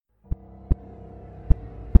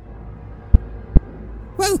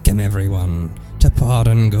Welcome everyone to Pod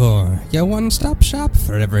and Gore, your one-stop shop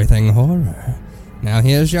for everything horror. Now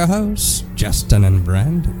here's your hosts, Justin and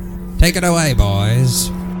Brandon. Take it away, boys.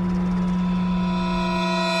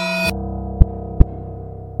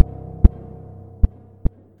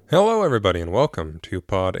 Hello everybody and welcome to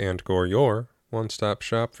Pod and Gore, your one-stop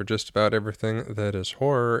shop for just about everything that is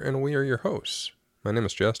horror, and we are your hosts. My name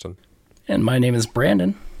is Justin. And my name is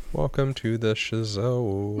Brandon. Welcome to the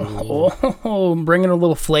Shizzo. Oh, bringing a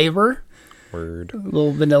little flavor. Word. A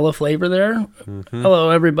little vanilla flavor there. Mm-hmm. Hello,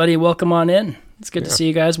 everybody. Welcome on in. It's good to see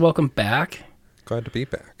you guys. Welcome back. Glad to be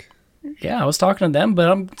back. Yeah, I was talking to them,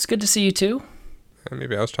 but it's good to see you too.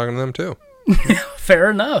 Maybe I was talking to them too.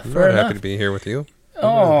 Fair enough. I'm fair enough. happy to be here with you.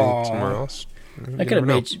 Oh, be somewhere else. I could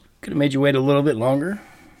have made you wait a little bit longer.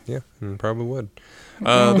 Yeah, and probably would.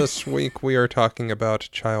 This week we are talking about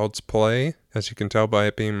Child's Play. As you can tell by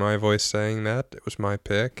it being my voice saying that, it was my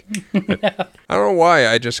pick. I don't know why,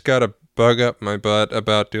 I just got a bug up my butt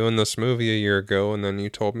about doing this movie a year ago, and then you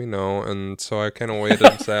told me no, and so I kind of waited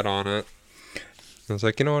and sat on it. I was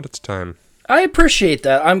like, you know what, it's time. I appreciate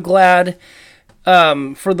that. I'm glad.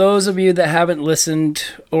 For those of you that haven't listened,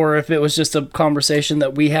 or if it was just a conversation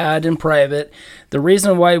that we had in private, the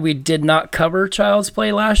reason why we did not cover Child's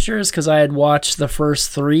Play last year is because I had watched the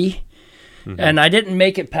first three, and I didn't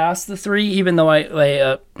make it past the three, even though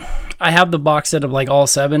I have the box set of like all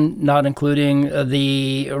seven, not including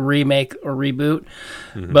the remake or reboot.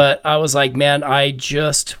 But I was like, man, I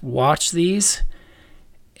just watched these,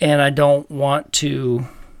 and I don't want to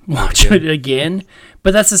watch it again.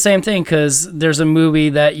 But that's the same thing, because there's a movie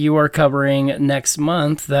that you are covering next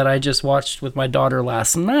month that I just watched with my daughter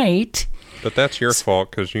last night. But that's your fault,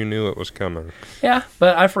 because you knew it was coming. Yeah,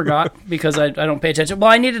 but I forgot because I don't pay attention. Well,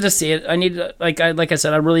 I needed to see it. I need to, like I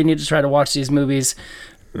said, I really need to try to watch these movies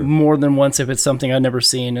more than once if it's something I've never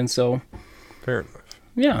seen. And so, fair enough.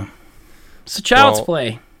 Yeah. So Child's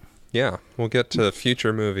Play. Yeah, we'll get to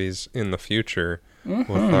future movies in the future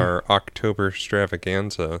with our October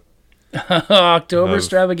extravaganza. October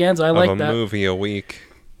extravaganza, I like that. that. A movie a week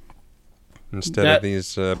instead of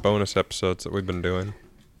these bonus episodes that we've been doing.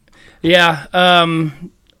 Yeah.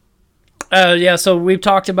 So we've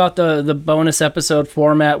talked about the bonus episode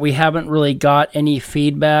format. We haven't really got any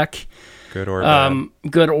feedback. Good or bad.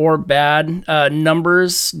 Good or bad.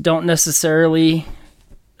 Numbers don't necessarily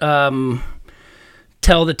tell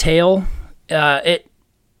the tale. It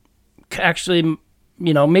actually,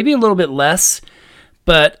 maybe a little bit less.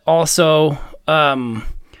 But also,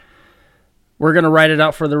 we're going to write it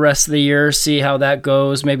out for the rest of the year, see how that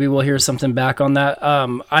goes. Maybe we'll hear something back on that.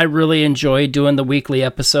 I really enjoy doing the weekly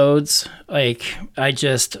episodes. Like, I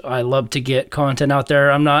love to get content out there.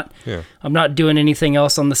 I'm not doing anything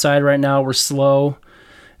else on the side right now. We're slow.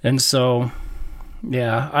 And so,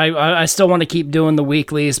 yeah, I still want to keep doing the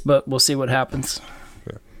weeklies, but we'll see what happens.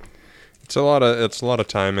 Yeah. It's a lot of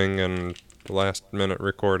timing and last minute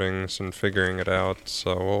recordings and figuring it out,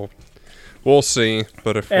 so we'll see.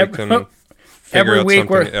 But if we can figure out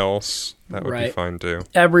something else, that would be fine too.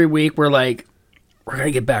 Every week we're like, we're gonna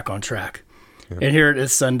get back on track, and here it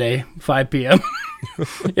is, Sunday 5 p.m.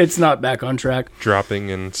 It's not back on track. Dropping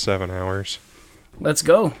in 7 hours. Let's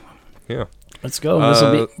go. Yeah, let's go. This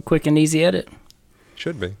will be a quick and easy edit.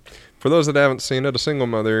 Should be. For those that haven't seen it, a single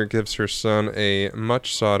mother gives her son a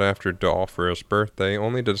much sought-after doll for his birthday,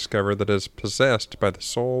 only to discover that it is possessed by the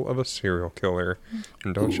soul of a serial killer.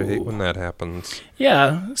 And don't you hate when that happens?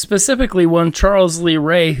 Yeah, specifically one Charles Lee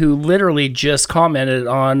Ray, who literally just commented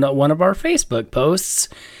on one of our Facebook posts.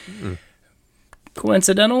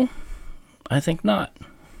 Coincidental? I think not.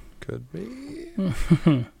 Could be.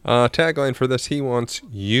 Tagline for this, he wants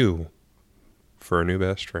you for a new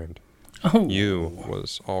best friend. Oh. You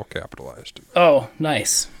was all capitalized. Oh,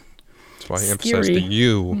 nice. That's why he emphasized the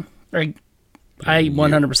you. I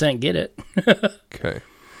 100% get it. Okay.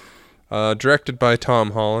 Directed by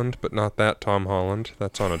Tom Holland, but not that Tom Holland.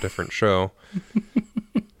 That's on a different show.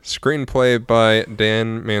 Screenplay by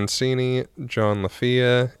Dan Mancini, John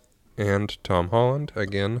LaFia, and Tom Holland.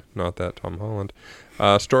 Again, not that Tom Holland.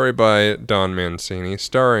 Story by Don Mancini,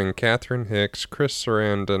 starring Catherine Hicks, Chris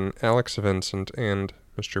Sarandon, Alex Vincent, and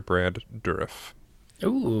Mr. Brad Dourif.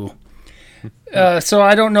 Ooh. So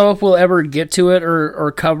I don't know if we'll ever get to it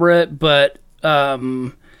or cover it, but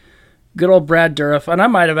good old Brad Dourif, and I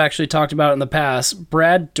might have actually talked about it in the past.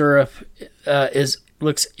 Brad Dourif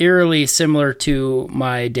looks eerily similar to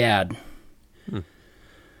my dad.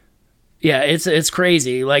 Yeah, it's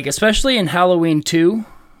crazy. Like, especially in Halloween 2,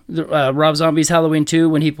 Rob Zombie's Halloween 2,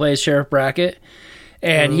 when he plays Sheriff Brackett,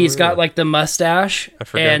 and he's got like the mustache I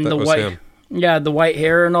forgot and that the was white. him. Yeah, the white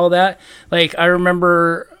hair and all that. Like, I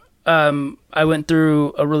remember I went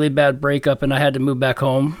through a really bad breakup and I had to move back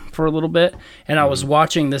home for a little bit. And I was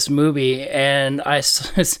watching this movie and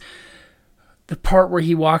the part where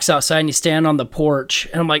he walks outside and he's standing on the porch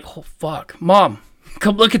and I'm like, oh, fuck, Mom,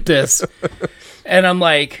 come look at this. And I'm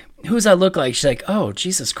like, who does that look like? She's like, oh,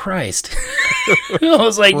 Jesus Christ. I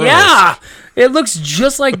was like, yeah, it looks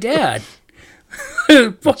just like Dad.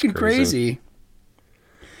 Fucking crazy.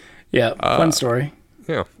 Yeah, fun story.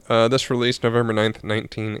 Yeah. This released November 9th,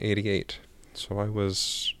 1988. So I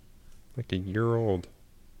was like a year old.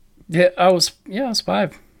 Yeah, I was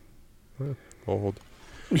 5. Old.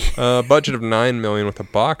 Budget of $9 million with a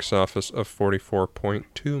box office of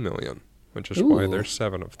 $44.2 million, which is why there's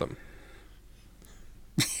 7 of them.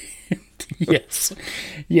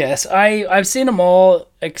 Yes. I've seen them all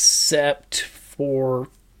except for,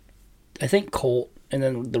 I think, Colt and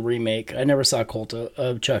then the remake. I never saw Colt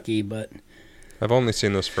of Chucky, but I've only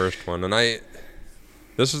seen this first one, and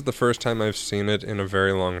this is the first time I've seen it in a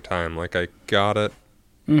very long time. Like, I got it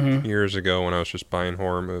years ago when I was just buying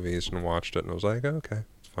horror movies and watched it, and I was like, okay,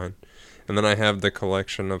 it's fine. And then I have the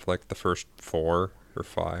collection of, like, the first 4 or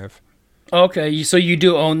 5. Okay, so you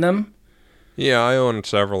do own them? Yeah, I own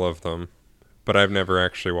several of them, but I've never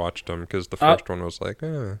actually watched them because the first one was like,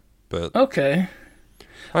 but okay.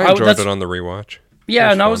 I enjoyed it on the rewatch.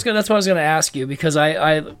 Yeah, and that's what I was going to ask you because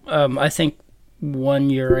I think one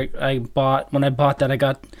year I bought that I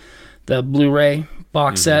got the Blu-ray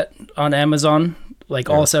box set on Amazon, like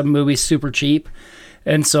all 7 movies super cheap.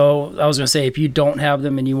 And so I was going to say, if you don't have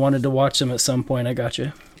them and you wanted to watch them at some point, I got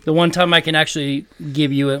you. The one time I can actually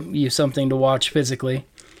give you something to watch physically.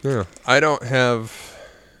 Yeah, I don't have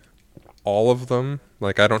all of them.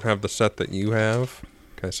 Like, I don't have the set that you have.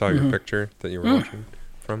 I saw your picture that you were watching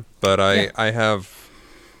from. But I have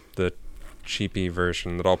the cheapy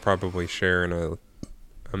version that I'll probably share in a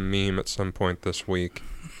meme at some point this week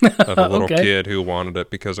of a little kid who wanted it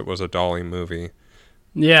because it was a Dolly movie.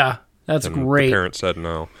 Yeah, that's great. The parents said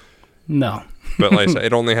no. No. But like I said,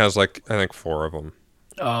 it only has, like, I think 4 of them.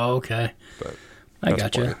 Oh, okay. But I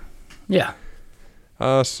gotcha. Yeah.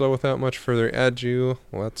 So without much further ado,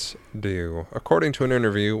 let's do. According to an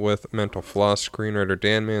interview with Mental Floss, screenwriter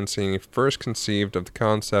Dan Mancini first conceived of the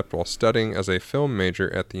concept while studying as a film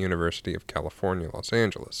major at the University of California, Los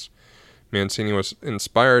Angeles. Mancini was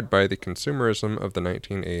inspired by the consumerism of the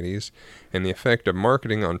 1980s and the effect of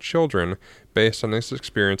marketing on children based on his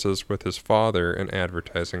experiences with his father, an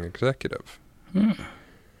advertising executive.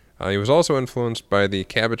 He was also influenced by the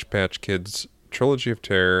Cabbage Patch Kids Trilogy of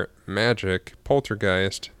Terror, Magic,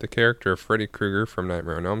 Poltergeist, the character of Freddy Krueger from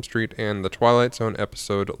Nightmare on Elm Street, and the Twilight Zone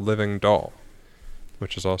episode Living Doll,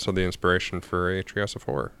 which is also the inspiration for a Treehouse of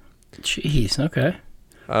Horror. Jeez, okay.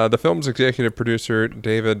 The film's executive producer,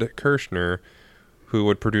 David Kirshner, who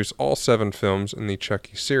would produce all 7 films in the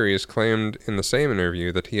Chucky series, claimed in the same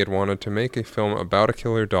interview that he had wanted to make a film about a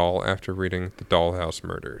killer doll after reading The Dollhouse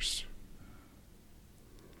Murders.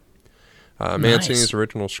 Mancini's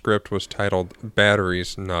original script was titled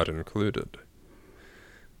Batteries Not Included.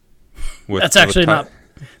 That's actually not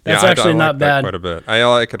bad. Quite a bit. I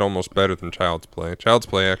like it almost better than Child's Play. Child's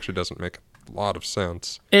Play actually doesn't make a lot of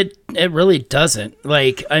sense. It really doesn't.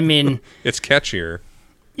 Like, I mean, it's catchier.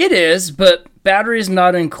 It is, but Batteries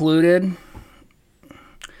Not Included.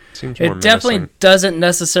 Seems more definitely menacing. Doesn't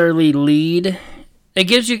necessarily lead. It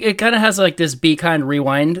gives you. It kind of has like this Be Kind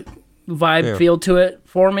Rewind vibe feel to it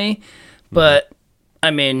for me. But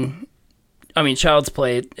I mean, Child's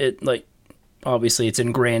Play. It like obviously it's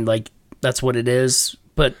ingrained. Like that's what it is.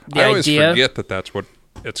 But the I always idea, forget that that's what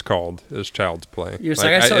it's called is Child's Play. You're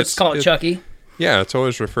like, I saw it's called Chucky. Yeah, it's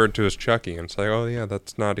always referred to as Chucky, and it's like, oh yeah,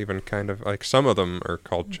 that's not even kind of like some of them are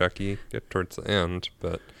called Chucky towards the end,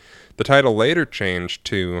 but the title later changed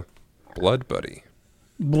to Blood Buddy.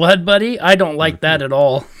 Blood Buddy? I don't like that at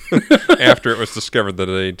all. After it was discovered that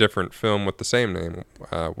a different film with the same name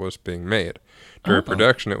was being made. During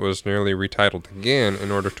production, it was nearly retitled again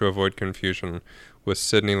in order to avoid confusion with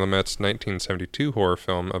Sidney Lumet's 1972 horror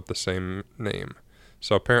film of the same name.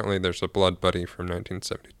 So apparently there's a Blood Buddy from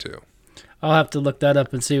 1972. I'll have to look that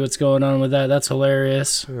up and see what's going on with that. That's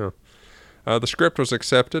hilarious. Yeah. The script was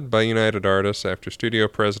accepted by United Artists after studio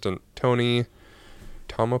president Tony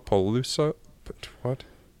Tomapalooza. What?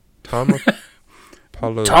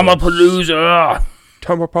 Tomapalooza.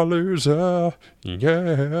 Tomapalooza.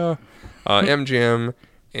 Yeah. MGM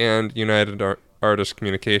and United Artists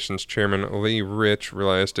Communications chairman Lee Rich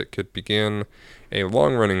realized it could begin a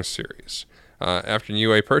long-running series. After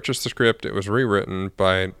UA purchased the script, it was rewritten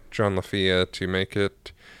by John LaFia to make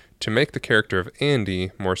the character of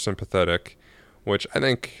Andy more sympathetic, which I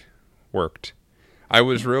think worked. I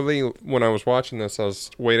was really, when I was watching this, I was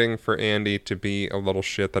waiting for Andy to be a little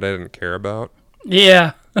shit that I didn't care about.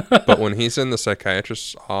 Yeah. But when he's in the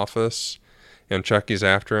psychiatrist's office and Chucky's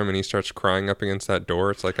after him and he starts crying up against that door,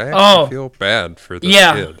 it's like, I actually feel bad for this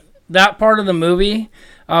kid. That part of the movie,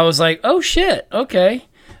 I was like, oh shit, okay.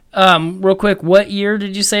 Real quick, what year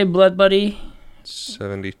did you say Blood Buddy?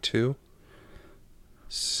 72.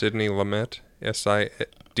 Sidney Lumet,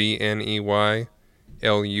 SIDNEY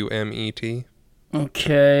LUMET.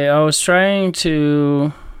 Okay, I was trying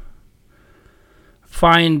to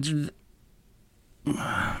find...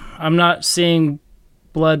 I'm not seeing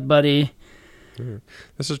Blood Buddy.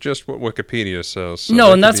 This is just what Wikipedia says. So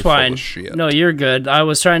no, and that's fine. Shit. No, you're good. I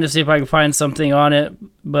was trying to see if I could find something on it,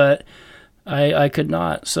 but I could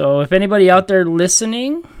not. So if anybody out there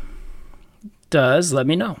listening does, let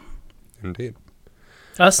me know. Indeed.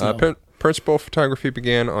 Us know. Principal photography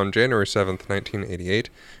began on January 7th,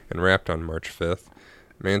 1988, and wrapped on March 5th.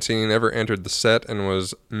 Mancini never entered the set and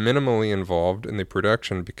was minimally involved in the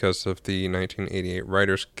production because of the 1988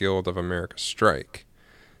 Writers Guild of America strike.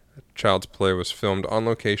 Child's Play was filmed on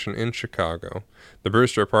location in Chicago. The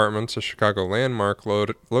Brewster Apartments, a Chicago landmark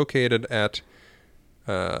located at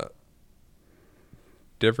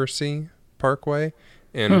Diversey Parkway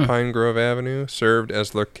and Pine Grove Avenue, served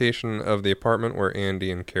as location of the apartment where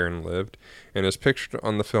Andy and Karen lived, and is pictured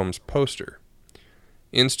on the film's poster.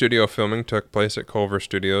 In-studio filming took place at Culver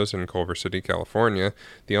Studios in Culver City, California.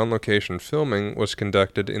 The on-location filming was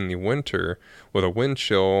conducted in the winter with a wind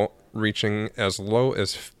chill reaching as low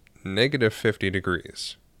as negative 50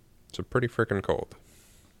 degrees. So pretty freaking cold.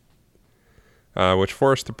 Which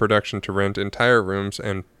forced the production to rent entire rooms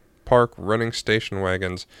and park running station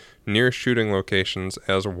wagons near shooting locations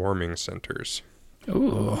as warming centers.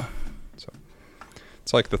 Ooh.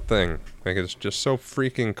 It's like The Thing. Like, it's just so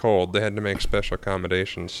freaking cold, they had to make special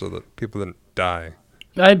accommodations so that people didn't die.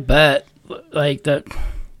 I bet. Like, that.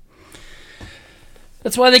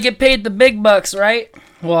 That's why they get paid the big bucks, right?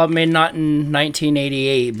 Well, I mean, not in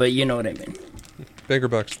 1988, but you know what I mean. Bigger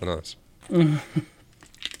bucks than us.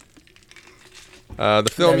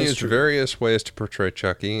 The film used various ways to portray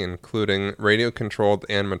Chucky, including radio-controlled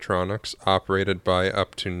animatronics operated by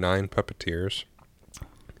up to 9 puppeteers,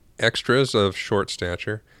 extras of short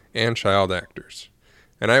stature, and child actors.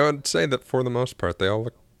 And I would say that for the most part, they all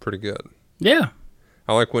look pretty good. Yeah.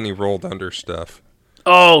 I like when he rolled under stuff.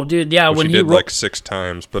 Oh, dude, yeah. Which he did like 6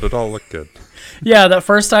 times, but it all looked good. Yeah, that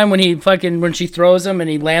first time when when she throws him and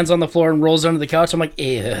he lands on the floor and rolls under the couch, I'm like,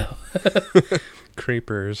 ew.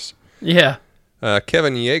 Creepers. Yeah.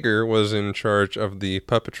 Kevin Yeager was in charge of the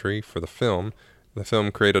puppetry for the film. The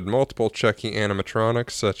film created multiple Chucky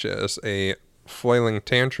animatronics, such as a flailing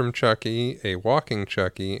tantrum Chucky, a walking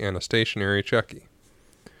Chucky, and a stationary Chucky.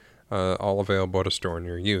 All available at a store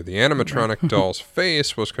near you. The animatronic doll's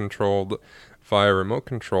face was controlled via remote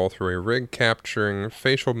control through a rig capturing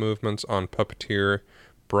facial movements on puppeteer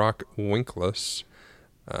Brock Winkless.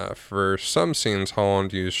 For some scenes,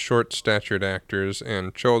 Holland used short-statured actors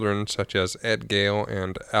and children such as Ed Gale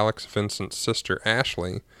and Alex Vincent's sister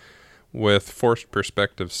Ashley with forced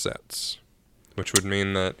perspective sets, which would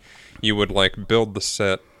mean that you would like build the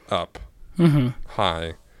set up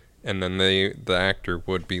high, and then the actor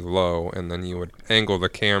would be low, and then you would angle the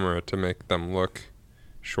camera to make them look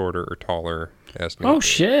shorter or taller as needed. Oh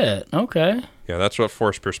shit! Okay. Yeah, that's what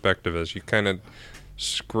forced perspective is. You kind of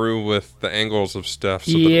screw with the angles of stuff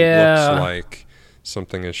so that it looks like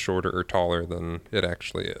something is shorter or taller than it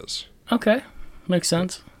actually is. Okay, makes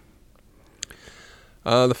sense.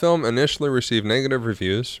 The film initially received negative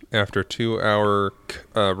reviews after a 2-hour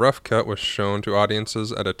rough cut was shown to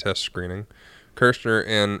audiences at a test screening. Kirshner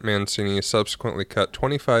and Mancini subsequently cut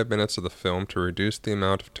 25 minutes of the film to reduce the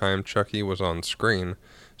amount of time Chucky was on screen,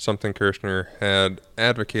 something Kirshner had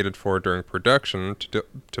advocated for during production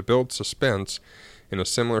to build suspense in a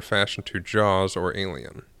similar fashion to Jaws or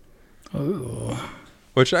Alien. Ooh.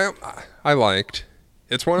 Which I liked.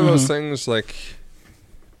 It's one of those things, like,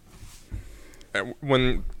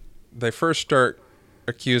 when they first start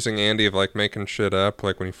accusing Andy of, like, making shit up,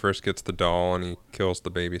 like when he first gets the doll and he kills the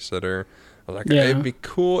babysitter, I was like, it'd be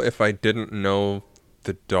cool if I didn't know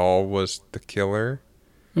the doll was the killer.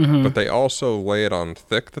 But they also lay it on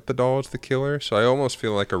thick that the doll is the killer, so I almost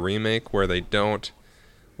feel like a remake where they don't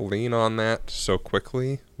lean on that so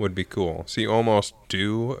quickly would be cool. So you almost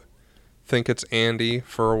do think it's Andy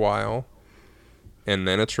for a while, and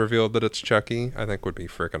then it's revealed that it's Chucky. I think would be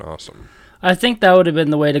freaking awesome. I think that would have been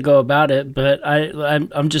the way to go about it, but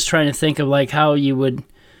I'm just trying to think of like how you would.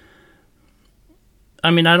 I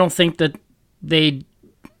mean, I don't think that they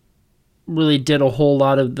really did a whole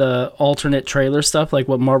lot of the alternate trailer stuff, like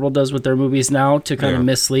what Marvel does with their movies now to kind of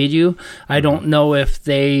mislead you. I don't know if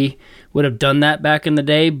they would have done that back in the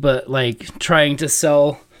day, but like trying to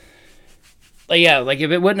sell, like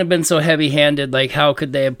if it wouldn't have been so heavy-handed, like how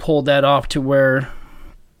could they have pulled that off to where,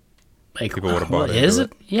 like, people would have bought is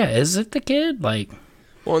into it? Yeah, is it the kid? Like,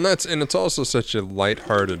 well, and it's also such a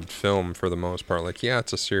lighthearted film for the most part. Like, yeah,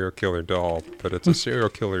 it's a serial killer doll, but it's a serial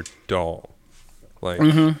killer doll. Like,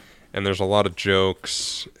 and there's a lot of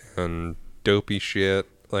jokes and dopey shit.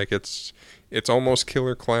 Like, it's almost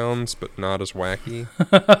Killer Clowns, but not as wacky.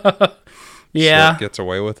 yeah. So it gets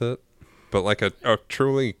away with it. But like a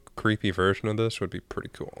truly creepy version of this would be pretty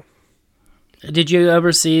cool. Did you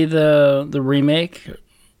ever see the remake?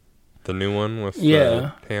 The new one with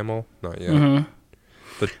Hamill? Not yet.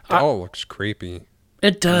 The doll looks creepy.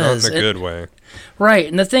 It does. Not in a good way. Right.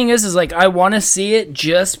 And the thing is like, I want to see it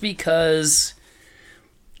just because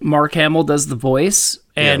Mark Hamill does the voice,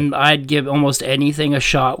 and I'd give almost anything a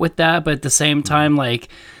shot with that. But at the same time, like,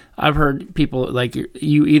 I've heard people, like,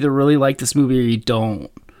 you either really like this movie or you don't.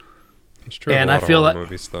 It's true. And I feel like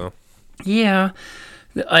movies, though. Yeah.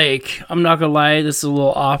 Like, I'm not going to lie, this is a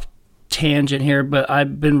little off tangent here, but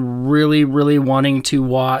I've been really, really wanting to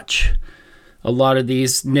watch a lot of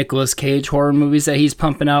these Nicolas Cage horror movies that he's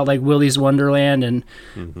pumping out, like Willy's Wonderland, and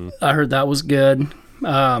I heard that was good.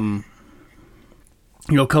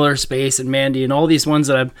 Color Space and Mandy and all these ones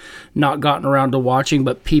that I've not gotten around to watching,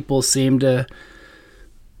 but people seem to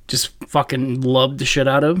just fucking love the shit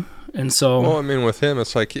out of. And so, well, I mean, with him,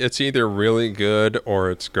 it's like it's either really good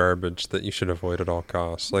or it's garbage that you should avoid at all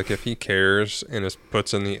costs. Like, if he cares and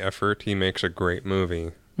puts in the effort, he makes a great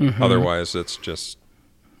movie. Otherwise, it's just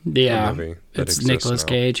a movie that it's Nicolas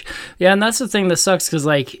Cage. Yeah, and that's the thing that sucks, because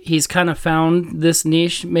like he's kind of found this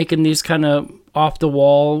niche, making these kind of off the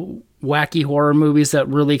wall, wacky horror movies that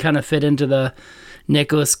really kind of fit into the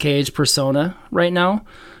Nicolas Cage persona right now.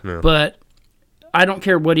 Yeah. But I don't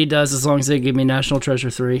care what he does as long as they give me National Treasure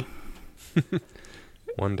 3.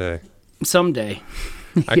 One day. Someday.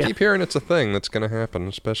 I keep hearing it's a thing that's going to happen,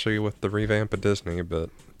 especially with the revamp of Disney, but...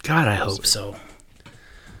 God, I hope so.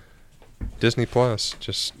 Disney Plus,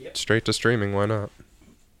 just straight to streaming, why not?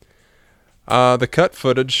 The cut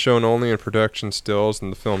footage, shown only in production stills in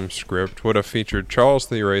the film script, would have featured Charles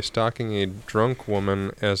Lee Ray stalking a drunk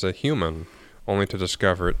woman as a human, only to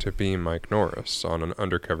discover it to be Mike Norris on an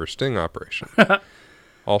undercover sting operation.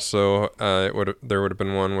 Also, there would have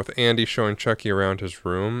been one with Andy showing Chucky around his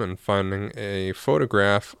room and finding a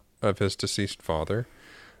photograph of his deceased father,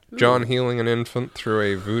 John healing an infant through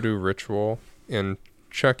a voodoo ritual, and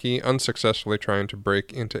Chucky unsuccessfully trying to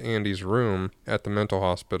break into Andy's room at the mental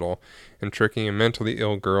hospital and tricking a mentally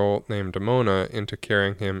ill girl named Mona into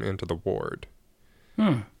carrying him into the ward.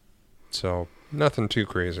 So, nothing too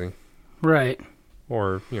crazy. Right.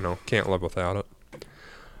 Or, can't live without it.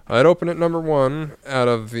 I'd open at number 1 out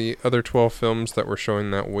of the other 12 films that were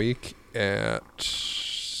showing that week at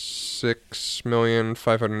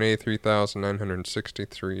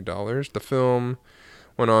 $6,583,963. The film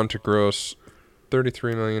went on to gross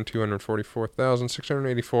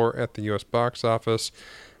 $33,244,684 at the U.S. box office,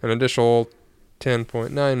 an additional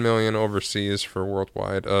 $10.9 million overseas for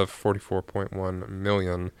worldwide of $44.1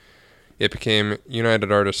 million. It became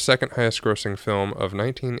United Artists' second highest grossing film of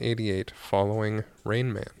 1988, following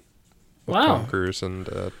Rain Man. With Tom Cruise and,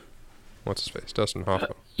 Dustin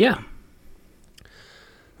Hoffman. Yeah.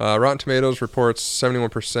 Rotten Tomatoes reports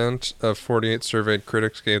 71% of 48 surveyed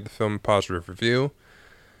critics gave the film a positive review.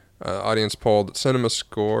 Audience polled at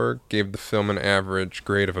CinemaScore gave the film an average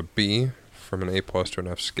grade of a B from an A+ to an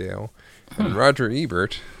F scale. And Roger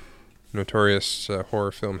Ebert, notorious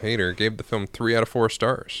horror film hater, gave the film 3 out of 4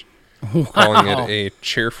 stars. Wow. Calling it a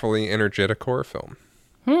cheerfully energetic horror film.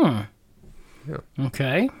 Yeah.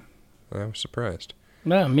 Okay. I was surprised.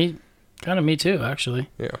 Yeah, me too, actually.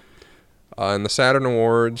 Yeah. In the Saturn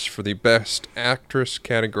Awards, for the Best Actress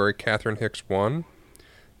category, Catherine Hicks won.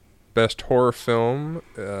 Best Horror Film,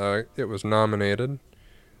 it was nominated.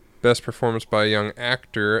 Best Performance by a Young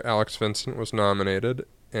Actor, Alex Vincent was nominated.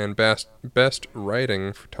 And Best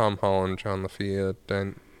Writing for Tom Holland, John LaFia,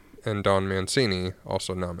 and Don Mancini,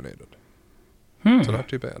 also nominated. So not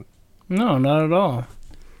too bad. No, not at all.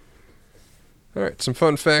 All right, some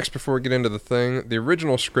fun facts before we get into the thing. The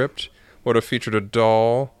original script would have featured a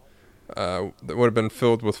doll that would have been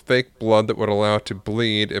filled with fake blood that would allow it to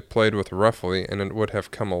bleed if played with roughly, and it would have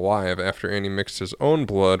come alive after Andy mixed his own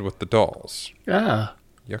blood with the doll's. Ah.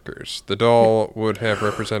 Yuckers. The doll would have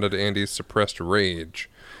represented Andy's suppressed rage,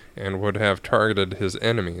 and would have targeted his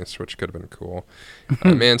enemies, which could have been cool.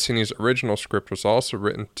 Mancini's original script was also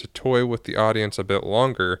written to toy with the audience a bit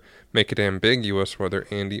longer, make it ambiguous whether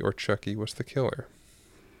Andy or Chucky was the killer.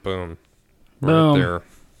 Boom. Boom. Right there.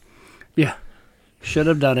 Yeah. Should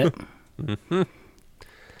have done it.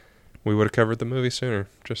 We would have covered the movie sooner.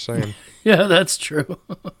 Just saying. Yeah, that's true.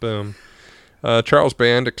 Boom. Charles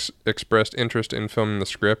Band expressed interest in filming the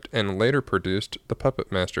script and later produced the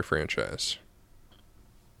Puppet Master franchise.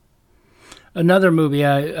 Another movie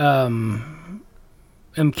I am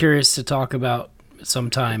curious to talk about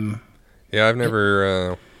sometime. Yeah, I've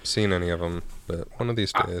never seen any of them, but one of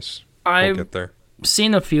these days we'll get there. I've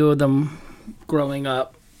seen a few of them growing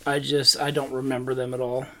up. I don't remember them at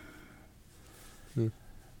all.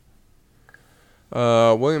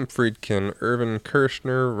 William Friedkin, Irvin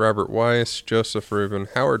Kershner, Robert Weiss, Joseph Rubin,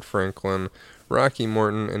 Howard Franklin, Rocky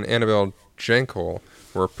Morton, and Annabelle Jankel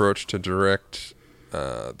were approached to direct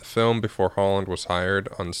the film before Holland was hired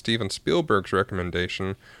on Steven Spielberg's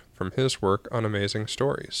recommendation from his work on Amazing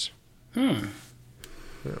Stories.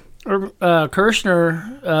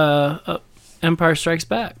 Kershner, Empire Strikes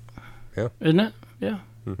Back. Yeah. Isn't it? Yeah.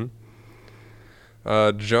 Mm-hmm.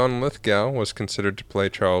 John Lithgow was considered to play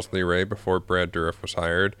Charles Lee Ray before Brad Dourif was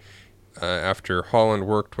hired, after Holland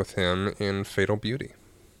worked with him in Fatal Beauty.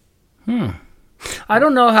 I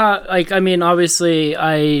don't know how, obviously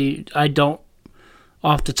I don't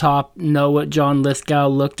off the top know what John Lithgow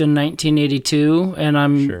looked in 1982,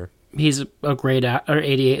 and he's a great actor, or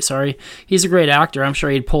 88, sorry. He's a great actor. I'm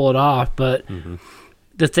sure he'd pull it off, but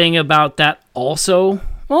the thing about that also,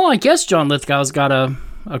 well, I guess John Lithgow's got a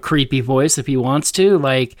creepy voice if he wants to.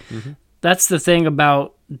 That's the thing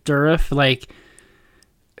about Dourif,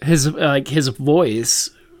 his voice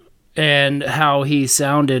and how he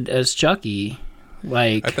sounded as Chucky.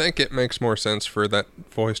 I think it makes more sense for that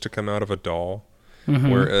voice to come out of a doll,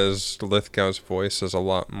 whereas Lithgow's voice is a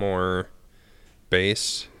lot more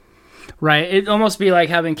bass. Right. It'd almost be like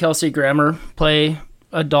having Kelsey Grammer play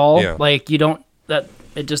a doll. Yeah.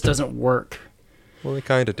 It just doesn't work. Well, he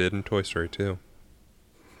kind of did in Toy Story 2.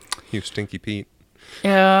 You Stinky Pete.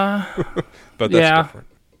 Yeah. But that's different.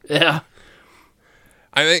 Yeah.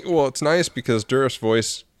 I think, it's nice because Dourif's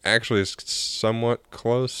voice actually is somewhat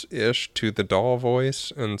close-ish to the doll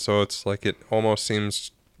voice, and so it's like it almost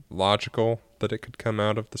seems logical that it could come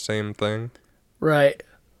out of the same thing. Right.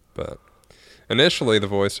 But initially, the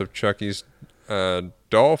voice of Chucky's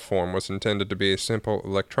doll form was intended to be a simple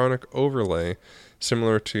electronic overlay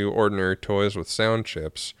similar to ordinary toys with sound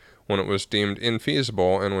chips. When it was deemed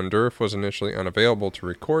infeasible, and when Dourif was initially unavailable to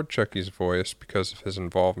record Chucky's voice because of his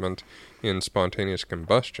involvement in spontaneous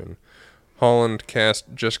combustion, Holland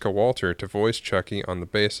cast Jessica Walter to voice Chucky on the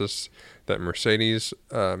basis that Mercedes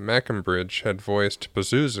Mackenbridge had voiced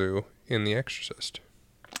Pazuzu in The Exorcist.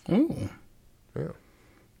 Ooh. Yeah.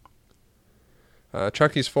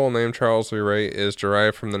 Chucky's full name, Charles Lee Ray, is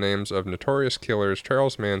derived from the names of notorious killers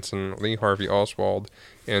Charles Manson, Lee Harvey Oswald,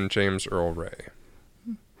 and James Earl Ray.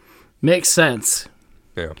 Makes sense.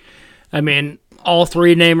 Yeah. All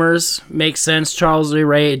three namers make sense. Charles Lee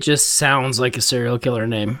Ray, it just sounds like a serial killer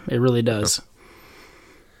name. It really does.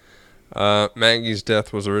 Maggie's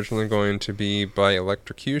death was originally going to be by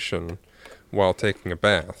electrocution while taking a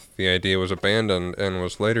bath. The idea was abandoned and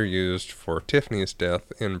was later used for Tiffany's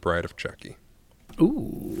death in Bride of Chucky.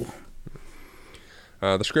 Ooh.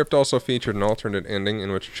 The script also featured an alternate ending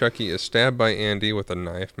in which Chucky is stabbed by Andy with a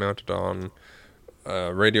knife mounted on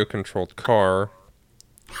a radio-controlled car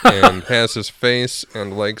and has his face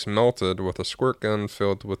and legs melted with a squirt gun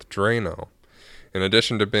filled with Drano, in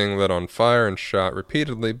addition to being lit on fire and shot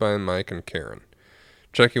repeatedly by Mike and Karen.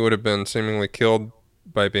 Chucky would have been seemingly killed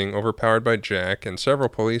by being overpowered by Jack and several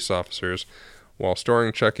police officers. While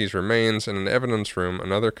storing Chucky's remains in an evidence room,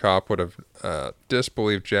 another cop would have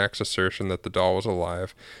disbelieved Jack's assertion that the doll was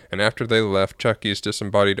alive, and after they left, Chucky's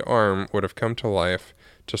disembodied arm would have come to life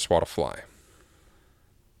to swat a fly.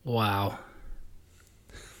 Wow.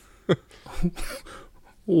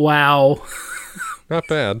 Wow. Not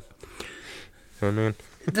bad. The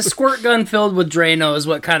squirt gun filled with Drano is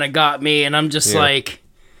what kind of got me, and I'm just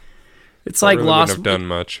it's like really Lost. Wouldn't have done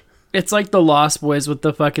much. It's like the Lost Boys with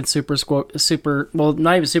the fucking well,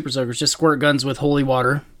 not even super soakers, just squirt guns with holy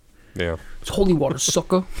water. Yeah. It's holy water,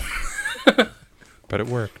 sucker. But it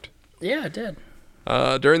worked. Yeah, it did.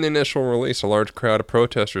 During the initial release, a large crowd of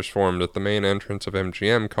protesters formed at the main entrance of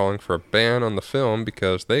MGM calling for a ban on the film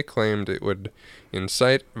because they claimed it would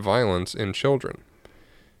incite violence in children.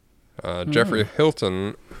 Jeffrey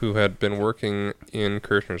Hilton, who had been working in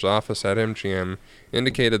Kirshner's office at MGM,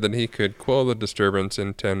 indicated that he could quell the disturbance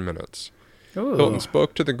in 10 minutes. Ooh. Hilton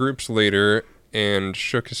spoke to the group's leader, and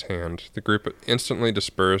shook his hand. The group instantly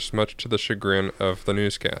dispersed, much to the chagrin of the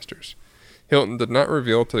newscasters. Hilton did not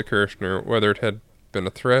reveal to Kirshner whether it had been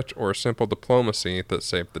a threat or simple diplomacy that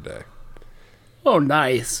saved the day. Oh,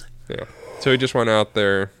 nice. Yeah. So he just went out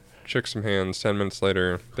there, shook some hands. 10 minutes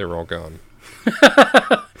later, they were all gone.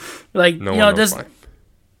 Like, No you one know, knows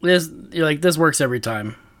why. this works every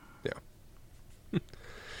time. Yeah.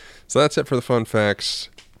 So that's it for the fun facts.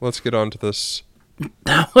 Let's get on to this.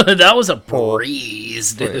 That was a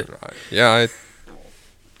breeze, dude. Yeah,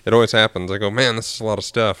 it always happens. I go, man, this is a lot of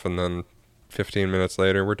stuff, and then 15 minutes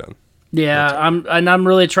later, we're done. Yeah, I'm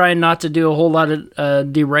really trying not to do a whole lot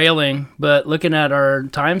of derailing, but looking at our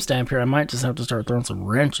timestamp here, I might just have to start throwing some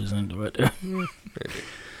wrenches into it. Maybe.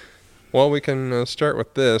 Well, we can start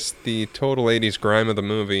with this. The total 80s grime of the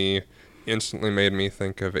movie instantly made me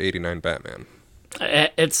think of 89 Batman.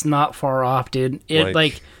 It's not far off, dude.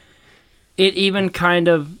 It even kind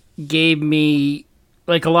of gave me,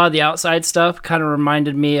 like, a lot of the outside stuff kind of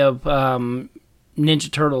reminded me of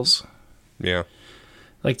Ninja Turtles. Yeah.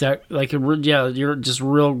 Like that, you're just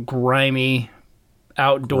real grimy,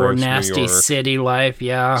 outdoor, Gross nasty city life,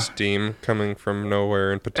 yeah. Steam coming from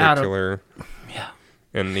nowhere in particular. Yeah.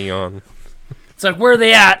 And neon. It's like, where are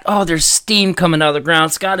they at? Oh, there's steam coming out of the ground.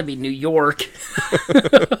 It's got to be New York.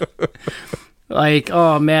 Like,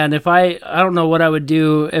 oh man, I don't know what I would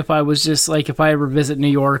do if I was just like, if I ever visit New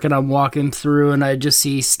York and I'm walking through and I just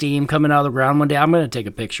see steam coming out of the ground one day, I'm going to take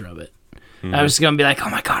a picture of it. Mm-hmm. I was just going to be like, oh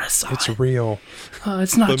my God, it's real.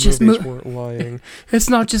 It's not the just movies weren't lying. It's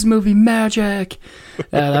not just movie magic.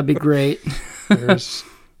 That'd be great. There's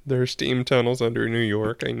steam tunnels under New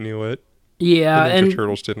York. I knew it. Yeah. The Ninja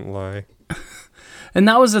Turtles didn't lie. And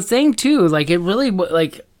that was the thing too. Like, it really,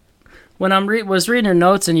 like, when was reading your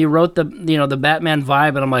notes and you wrote the Batman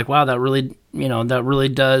vibe, and I'm like, wow, that really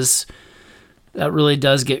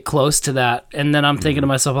does get close to that. And then I'm thinking to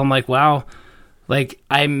myself, I'm like, wow, like,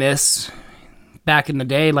 I miss back in the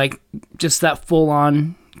day, like, just that full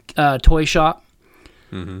on toy shop,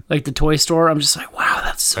 like the toy store. I'm just like, wow,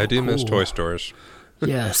 that's so I do cool. miss toy stores.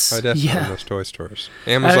 Yes. I definitely miss toy stores.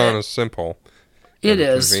 Amazon is simple. It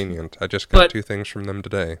is convenient. I just got 2 things from them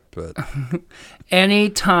today. But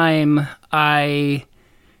anytime I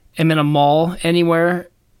am in a mall anywhere,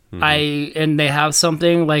 and they have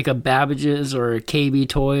something like a Babbage's or a KB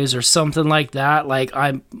Toys or something like that, like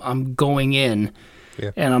I'm going in,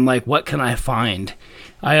 and I'm like, what can I find?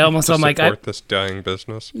 I'm like, support this dying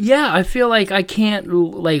business. Yeah, I feel like I can't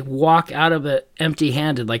like walk out of it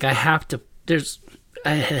empty-handed. Like, I have to. It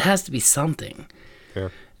has to be something. Yeah.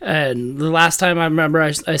 And the last time I remember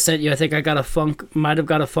I sent you, I think I got might have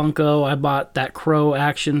got a Funko. I bought that Crow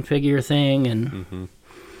action figure thing, and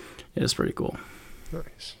it was pretty cool.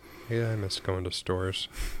 Nice. Yeah, I miss going to stores.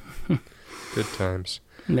 Good times.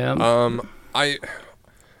 Yeah. I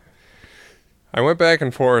went back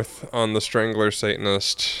and forth on the Strangler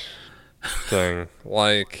Satanist thing.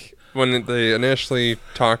 Like, when they initially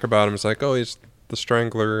talk about him, it's like, oh, he's the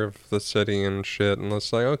strangler of the city and shit, and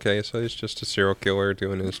it's like, okay, so he's just a serial killer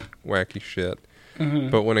doing his wacky shit.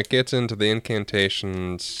 But when it gets into the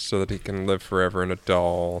incantations so that he can live forever in a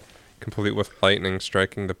doll, complete with lightning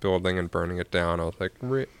striking the building and burning it down, I was like,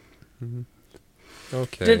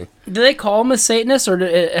 okay. Do they call him a Satanist, or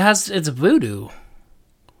it's voodoo?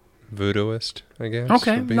 Voodooist, I guess.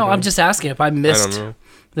 Okay, no, I'm just asking if I missed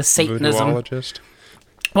the Satanism. Voodooologist.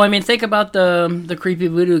 Well, I mean, think about the creepy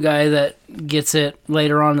voodoo guy that gets it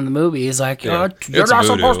later on in the movie. He's like, you're not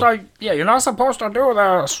supposed to. Yeah, you're not supposed to do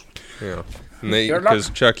this. Yeah, because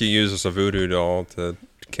Chucky uses a voodoo doll to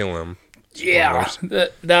kill him. Yeah,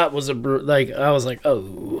 that was I was like,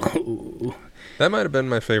 oh. That might have been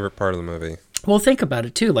my favorite part of the movie. Well, think about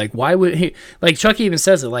it too. Like, why would he? Like, Chucky even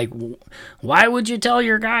says it. Like, why would you tell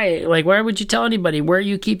your guy? Like, why would you tell anybody where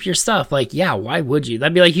you keep your stuff? Like, yeah, why would you?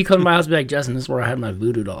 That'd be like you come to my house and be like, Justin, this is where I had my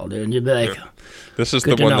voodoo doll, dude. And you'd be like, this is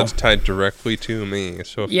the one that's tied directly to me.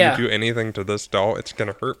 So if you do anything to this doll, it's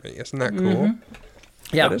gonna hurt me. Isn't that cool?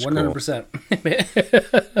 Yeah, 100%.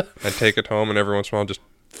 I take it home and every once in a while just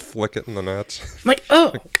flick it in the nuts. I'm like,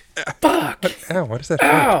 oh, fuck! Ow! What is that?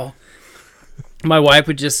 Ow! My wife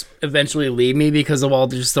would just eventually leave me because of all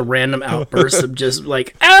just the random outbursts of just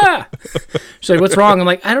like, ah! She's like, what's wrong? I'm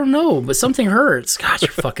like, I don't know, but something hurts. God, you're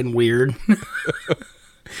fucking weird.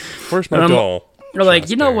 Where's my doll? We're like,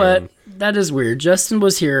 you know what? That is weird. Justin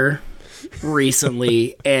was here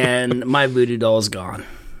recently, and my voodoo doll is gone.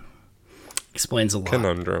 Explains a lot.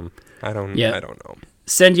 Conundrum. I don't know.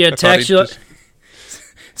 Send you a text.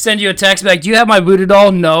 Send you a text back. Do you have my voodoo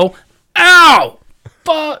doll? No. Ow!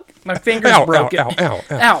 Fuck! My fingers broken.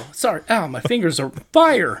 Ow. Sorry. Ow, my fingers are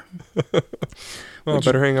fire. Well, I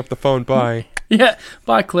better hang up the phone. Bye. Yeah,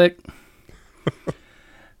 bye, click.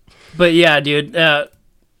 But yeah, dude,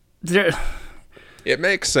 It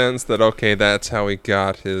makes sense that, okay, that's how he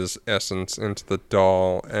got his essence into the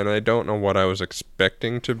doll, and I don't know what I was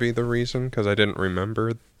expecting to be the reason, because I didn't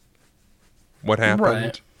remember what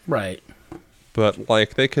happened. Right. But,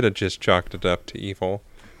 like, they could have just chalked it up to evil.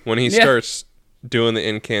 When he starts doing the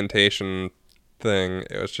incantation thing,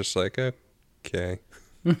 it was just like, okay.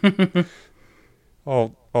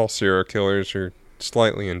 all serial killers are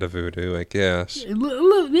slightly into voodoo, I guess.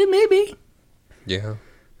 Maybe. Yeah.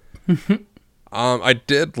 I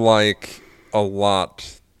did like a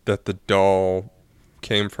lot that the doll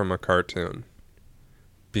came from a cartoon,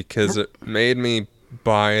 because it made me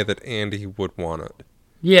buy that Andy would want it.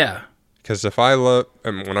 Yeah. Because if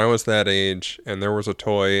when I was that age and there was a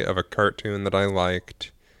toy of a cartoon that I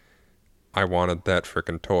liked, I wanted that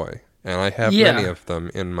frickin' toy. And I have many of them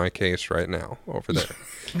in my case right now over there.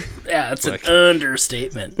 Yeah, that's an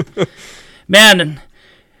understatement. Man,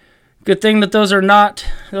 good thing that those are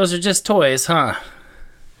just toys, huh?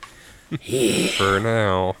 For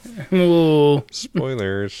now. Ooh.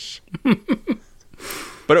 Spoilers.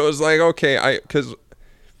 But it was like, okay, because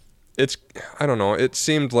I don't know, it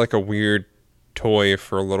seemed like a weird toy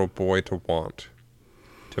for a little boy to want,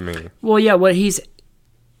 to me. Well, yeah,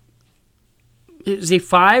 is he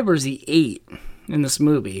 5 or is he 8 in this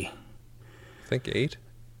movie? I think 8.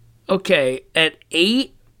 Okay, at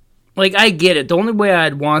 8, like, I get it. The only way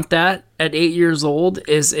I'd want that at 8 years old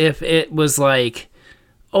is if it was like,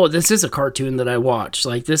 oh, this is a cartoon that I watched.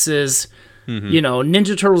 Like, this is,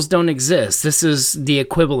 Ninja Turtles don't exist. This is the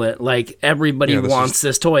equivalent. Like, everybody wants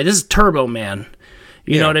this toy. This is Turbo Man.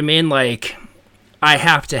 You know what I mean? Like, I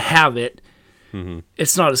have to have it. Mm-hmm.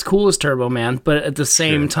 It's not as cool as Turbo Man, but at the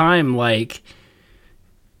same time, like,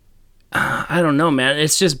 I don't know, man.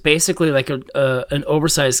 It's just basically like an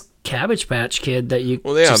oversized Cabbage Patch Kid that you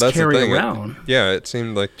just carry around. It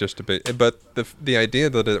seemed like just a bit. But the idea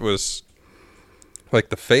that it was like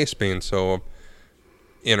the face being so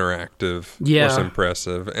interactive was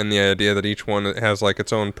impressive, and the idea that each one has like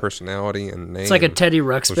its own personality and name. It's like a Teddy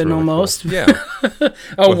Ruxpin really almost. Cool. Yeah,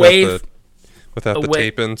 without the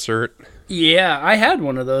tape insert. Yeah, I had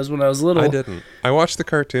one of those when I was little. I didn't. I watched the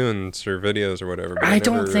cartoons or videos or whatever. But I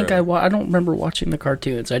don't remember watching the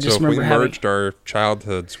cartoons. I just remember if we merged our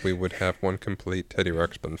childhoods, we would have one complete Teddy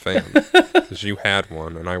Ruxpin fan. Because you had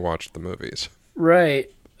one, and I watched the movies. Right.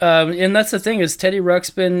 And that's the thing, is Teddy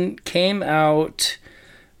Ruxpin came out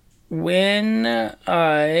when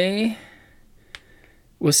I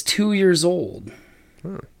was 2 years old.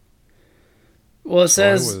 Well, it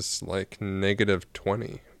says... I was like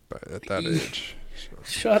 -20 at that age. So.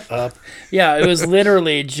 Shut up. Yeah, it was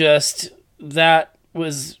literally just... That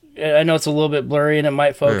was... I know it's a little bit blurry and it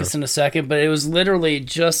might focus in a second, but it was literally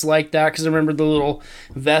just like that, because I remember the little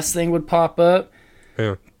vest thing would pop up.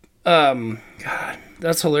 Yeah. God,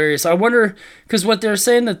 that's hilarious. I wonder, because what they're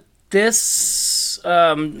saying that this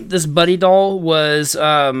Buddy doll was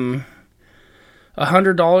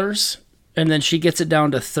 $100, and then she gets it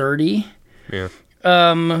down to $30. Yeah.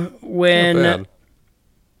 When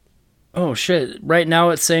oh shit! Right now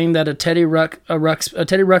it's saying that a Teddy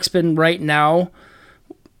Ruxpin right now,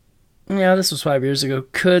 yeah, this was 5 years ago,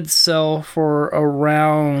 could sell for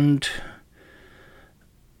around.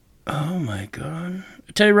 Oh my god!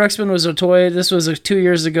 Teddy Ruxpin was a toy. This was 2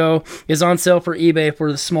 years ago. Is on sale for eBay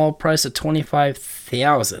for the small price of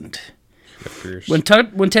 $25,000. When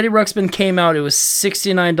Teddy Ruxpin came out, it was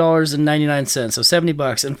 $69.99, so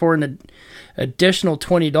 $70, and for an additional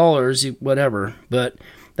 $20, whatever. But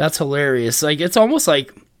that's hilarious. Like, it's almost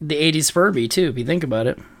like the '80s Furby too, if you think about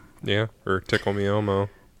it. Yeah, or Tickle Me Elmo.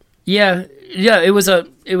 Yeah. It was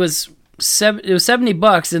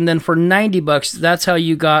 $70, and then for $90, that's how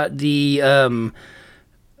you got the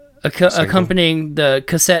accompanying the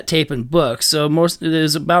cassette tape and book. So it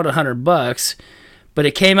was about $100. But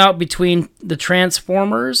it came out between the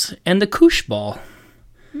Transformers and the Koosh Ball.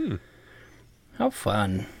 How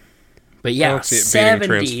fun. But yeah, I don't see it beating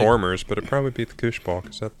Transformers, but it probably beat the Koosh Ball,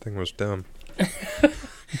 because that thing was dumb.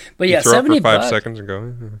 But yeah, you throw $70 it for 5 seconds and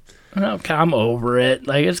go. Okay, I'm over it.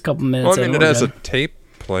 Like, it's a couple minutes. Well, I mean, it has a tape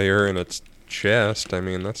player in its chest. I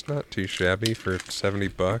mean, that's not too shabby for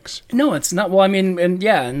 $70. No, it's not. Well, I mean,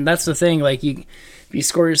 and that's the thing. Like, if you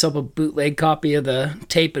score yourself a bootleg copy of the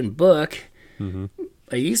tape and book,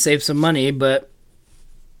 you save some money. But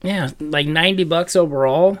yeah, like $90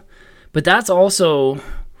 overall. But that's also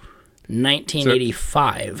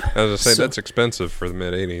 1985. As I say, that's expensive for the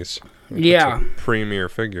mid '80s. Yeah, that's a premier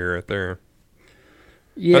figure right there.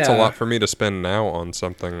 Yeah, that's a lot for me to spend now on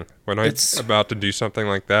something. When I'm about to do something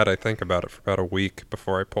like that, I think about it for about a week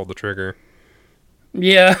before I pull the trigger.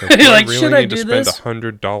 Yeah. Like, do I Like, really should I need to do spend this?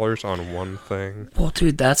 $100 on one thing? Well,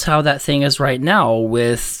 dude, that's how that thing is right now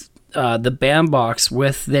with the Bandbox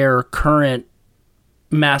with their current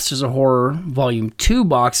Masters of Horror Volume 2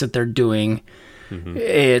 box that they're doing. Mm-hmm.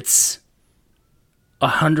 It's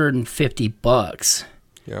 $150.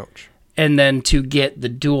 Ouch. And then to get the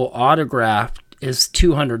dual autograph is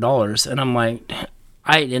 $200. And I'm like,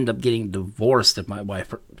 I'd end up getting divorced if my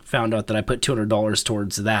wife found out that I put $200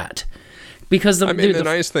 towards that. Because the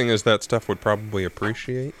nice thing is that stuff would probably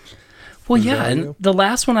appreciate. well, yeah, value. and the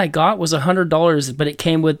last one I got was $100, but it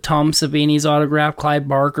came with Tom Savini's autograph, Clive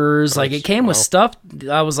Barker's, like it came with stuff.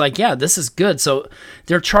 I was like, yeah, this is good. So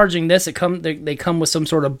they're charging this. They come with some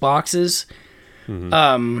sort of boxes.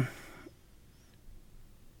 Mm-hmm.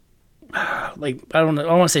 Like I don't know, I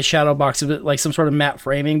don't want to say shadow box, but like some sort of matte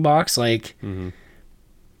framing box. Like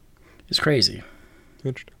it's crazy.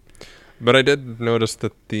 Interesting. But I did notice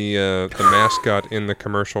that the mascot in the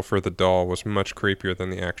commercial for the doll was much creepier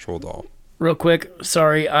than the actual doll. Real quick,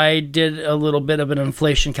 sorry, I did a little bit of an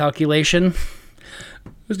inflation calculation.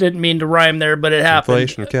 Didn't mean to rhyme there, but it happened.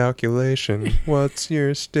 Inflation calculation. What's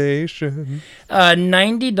your station?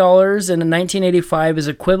 $90 in 1985 is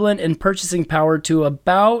equivalent in purchasing power to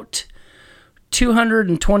about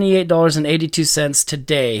 $228.82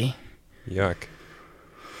 today. Yuck.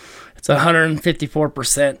 It's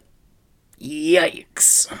 154%.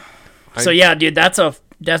 Yikes. So yeah, dude,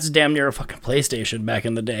 that's damn near a fucking PlayStation back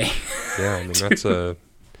in the day. Yeah, I mean that's a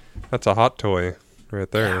hot toy right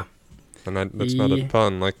there. Yeah. And that's not a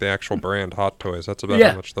pun like the actual brand Hot Toys. That's about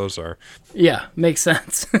Yeah. how much those are. Yeah, makes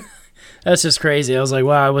sense. That's just crazy. I was like,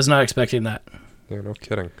 wow, I was not expecting that. Yeah, no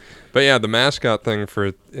kidding. But yeah, the mascot thing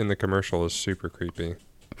in the commercial is super creepy.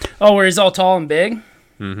 Oh, where he's all tall and big?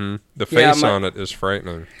 Mm-hmm. The Yeah, face on it is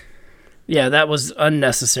frightening. Yeah, that was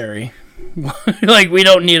unnecessary. Like, we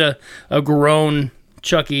don't need a grown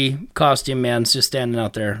Chucky costume man just standing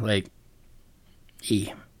out there. Like,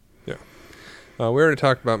 Yeah. We already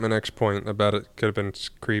talked about my next point about it could have been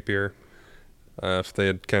creepier if they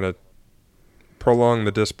had kind of prolonged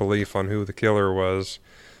the disbelief on who the killer was.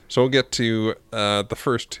 So we'll get to the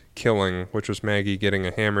first killing, which was Maggie getting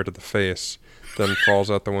a hammer to the face, then falls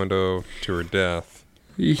out the window to her death.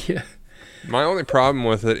 Yeah. My only problem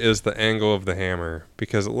with it is the angle of the hammer,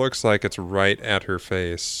 because it looks like it's right at her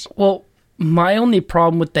face. Well, my only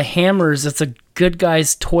problem with the hammer is it's a good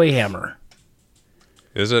guy's toy hammer.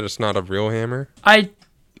 Is it? It's not a real hammer? I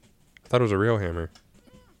thought it was a real hammer.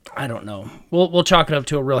 I don't know. We'll chalk it up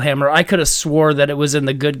to a real hammer. I could have swore that it was in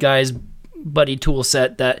the good guy's buddy tool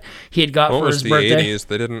set that he had got Well, for it was his the birthday.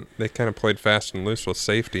 80s. They kind of played fast and loose with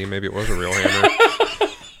safety. Maybe it was a real hammer.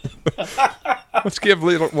 Let's give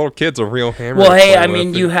little kids a real hammer. Well, to hey, play I with.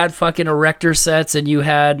 mean, you had fucking erector sets and you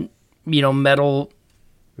had, metal,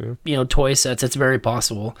 toy sets. It's very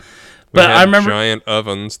possible. We But had I remember giant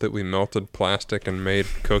ovens that we melted plastic and made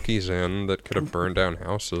cookies in that could have burned down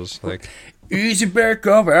houses. Like, easy back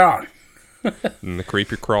up out. and the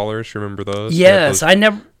creepy crawlers, you remember those? Yes,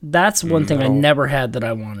 Those- that's one thing I metal. never had that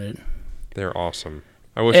I wanted. They're awesome.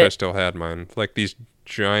 I wish I still had mine. Like these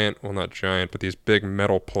giant, well, not giant, but these big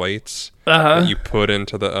metal plates that you put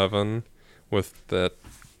into the oven with that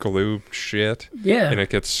glue shit. Yeah. And it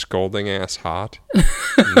gets scalding ass hot. And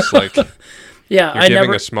it's like Yeah, you're I giving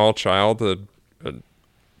never. a small child a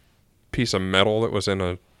piece of metal that was in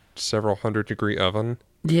a several 100-degree oven.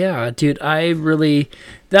 Yeah, dude,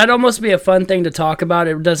 that'd almost be a fun thing to talk about.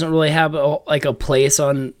 It doesn't really have a place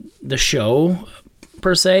on the show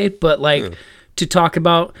per se, but to talk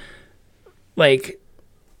about like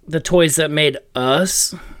the toys that made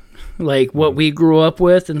us, like what we grew up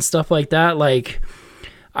with and stuff like that. Like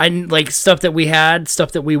I like stuff that we had,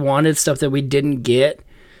 stuff that we wanted, stuff that we didn't get.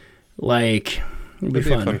 Like it'd be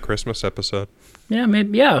Maybe a fun. fun Christmas episode. Yeah,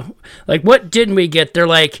 maybe. Yeah, like what didn't we get? They're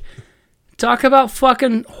like, talk about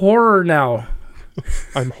fucking horror now.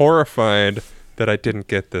 I'm horrified that I didn't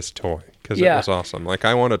get this toy because Yeah. it was awesome. Like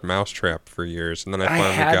I wanted Mousetrap for years, and then I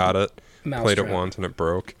finally had got it. Played it Mousetrap. once and it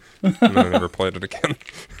broke, and then I never played it again.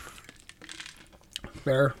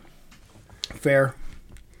 Fair.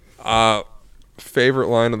 Favorite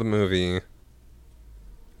line of the movie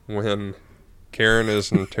when Karen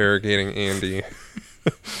is interrogating Andy,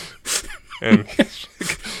 and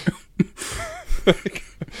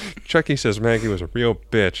Chucky says Maggie was a real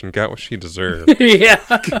bitch and got what she deserved. Yeah.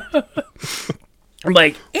 I'm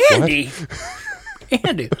like, Andy.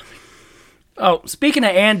 Andy. Oh, speaking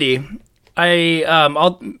of Andy,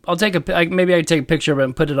 I'll take maybe I can take a picture of it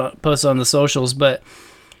and post it on the socials, but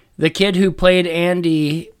the kid who played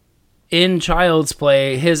Andy in Child's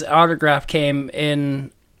Play, his autograph came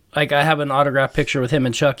in Like, I have an autographed picture with him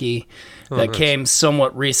and Chucky that nice. came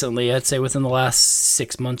somewhat recently. I'd say within the last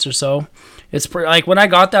 6 months or so. It's pretty, like, when I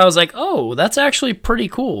got that, I was like, oh, that's actually pretty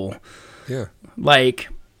cool. Yeah. Like,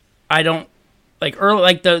 I don't like early,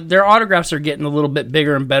 like their autographs are getting a little bit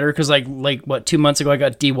bigger and better because like what 2 months ago I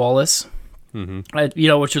got D. Wallace,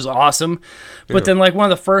 which was awesome. But then like one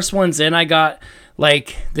of the first ones in, I got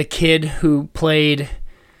like the kid who played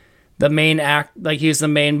the main act, like he was the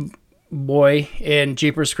main boy in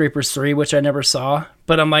Jeepers Creepers 3, which I never saw.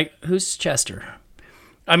 But I'm like, who's Chester?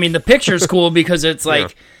 I mean, the picture's cool because it's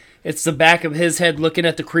like. It's the back of his head looking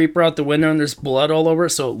at the creeper out the window, and there's blood all over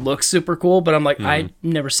it, so it looks super cool. But I'm like, I've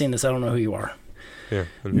never seen this. I don't know who you are. Yeah.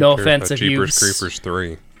 No offense if you... Jeepers Creepers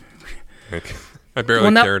 3. Like, I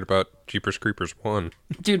barely cared about Jeepers Creepers 1.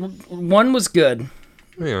 Dude, 1 was good.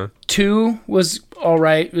 Yeah. 2 was all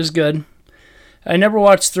right. It was good. I never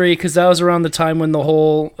watched 3 because that was around the time when the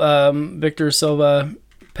whole Victor Silva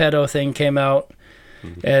pedo thing came out.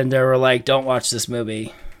 And they were like, don't watch this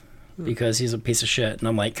movie. Because he's a piece of shit, and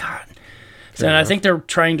I'm like, God. And I think they're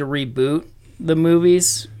trying to reboot the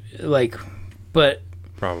movies, like, but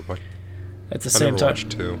probably at the same time, watched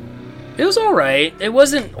 2. It was all right. It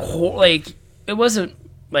wasn't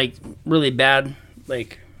like really bad.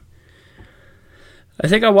 Like, I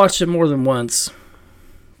think I watched it more than once,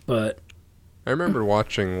 but I remember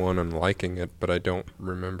watching 1 and liking it, but I don't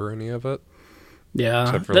remember any of it. Yeah,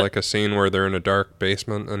 except for like a scene where they're in a dark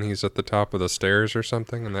basement and he's at the top of the stairs or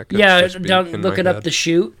something, and that could just be down in looking my up head. the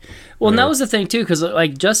chute. Well, and that was the thing too, because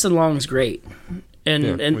like Justin Long's great, and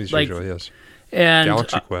he like usually is. And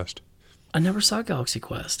Galaxy Quest. I never saw Galaxy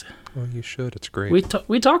Quest. Oh, you should. It's great.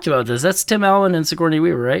 We talked about this. That's Tim Allen and Sigourney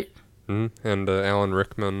Weaver, right? Mm-hmm. And Alan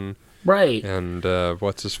Rickman. Right. And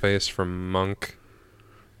what's his face from Monk?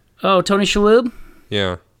 Oh, Tony Shalhoub.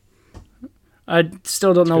 Yeah. I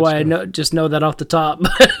still don't know why stuff. I just know that off the top,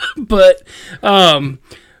 but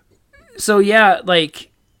so yeah, like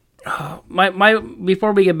my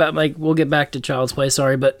before we get back, like we'll get back to Child's Play.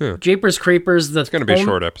 Sorry, but Jeepers Creepers. It's gonna be a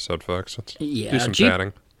short episode, folks. Let's yeah, do some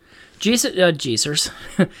chatting. Jeepers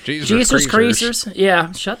Jesus Creepers.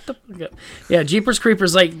 Yeah, shut the fuck up. Yeah, Jeepers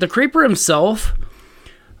Creepers. Like the creeper himself,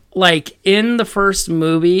 like in the first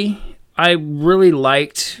movie, I really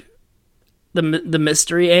liked the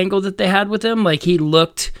mystery angle that they had with him. Like he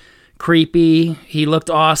looked creepy, he looked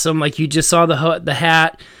awesome. Like you just saw the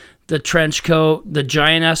hat, the trench coat, the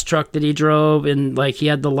giant ass truck that he drove, and like he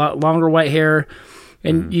had the longer white hair,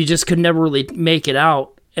 and you just could never really make it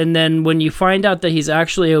out. And then when you find out that he's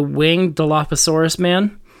actually a winged Dilophosaurus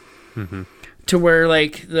man, to where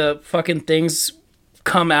like the fucking things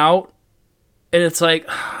come out, and it's like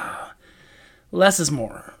less is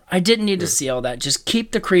more. I didn't need to see all that. Just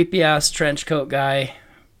keep the creepy ass trench coat guy,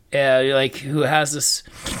 like who has this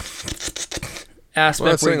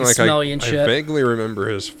aspect where he can smell you and shit. I vaguely remember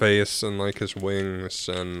his face and like his wings,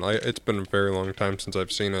 and it's been a very long time since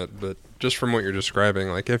I've seen it. But just from what you're describing,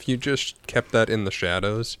 like if you just kept that in the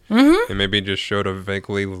shadows and maybe just showed a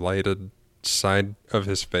vaguely lighted side of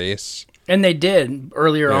his face, and they did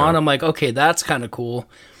earlier on. I'm like, okay, that's kind of cool.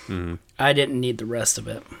 I didn't need the rest of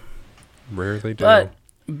it. Rarely do. But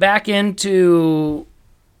back into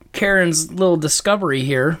Karen's little discovery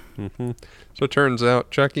here. So it turns out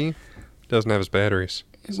Chucky doesn't have his batteries.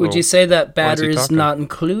 So Would you say that batteries not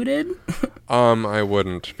included? I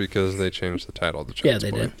wouldn't, because they changed the title to Child's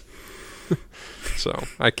Play. Did. So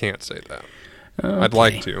I can't say that. Okay. I'd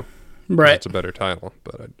like to. Right. It's a better title,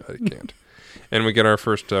 but I can't. And we get our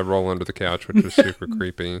first roll under the couch, which was super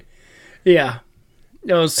creepy. Yeah.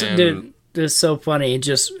 Dude, it's so funny. It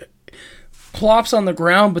just plops on the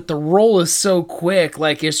ground, but the roll is so quick.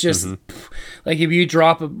 Like, it's just like if you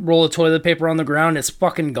drop a roll of toilet paper on the ground, it's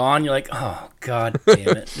fucking gone. You're like, oh, God damn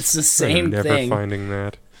it. It's the same never thing. Never finding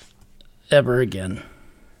that. Ever again.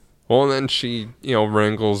 Well, and then she,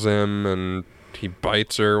 wrangles him, and he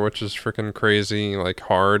bites her, which is freaking crazy, like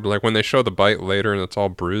hard. Like when they show the bite later and it's all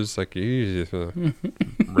bruised, like, it's a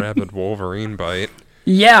rabid Wolverine bite.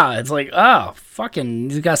 Yeah, it's like, oh, fucking,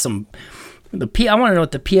 he's got some... I want to know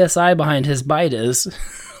what the PSI behind his bite is.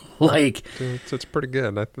 Like, it's pretty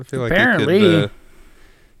good. I feel like apparently he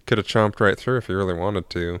could have chomped right through if he really wanted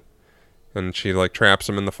to. And she like traps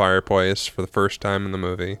him in the fireplace for the first time in the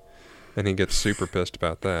movie, and he gets super pissed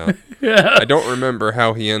about that. I don't remember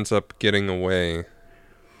how he ends up getting away,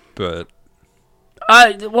 but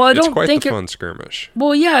it's quite the fun skirmish.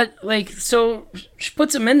 Well, yeah, like so she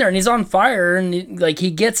puts him in there, and he's on fire, and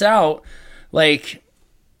he gets out, like.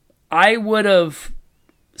 I would have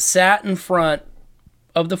sat in front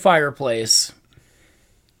of the fireplace,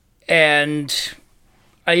 and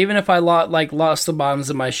even if I lost the bottoms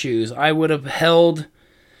of my shoes, I would have held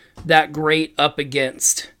that great up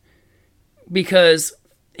against, because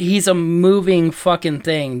he's a moving fucking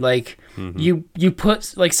thing. Like, you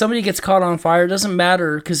put, like, somebody gets caught on fire, it doesn't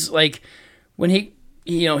matter, because, like, when he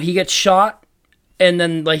gets shot, and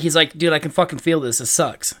then, like, he's like, dude, I can fucking feel this, it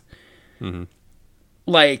sucks.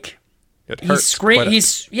 Like, he's screaming,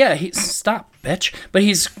 stop, bitch. But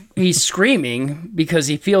he's screaming because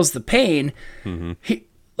he feels the pain.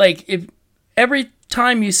 If every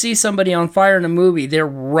time you see somebody on fire in a movie, they're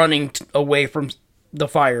running away from the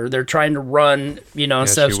fire. They're trying to run,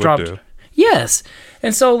 instead of stopped. Yes.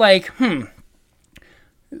 And so, like,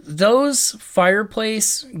 those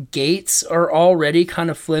fireplace gates are already kind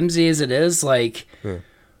of flimsy as it is. Like,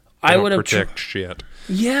 I would have protect shit.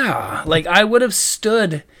 Yeah, like, I would have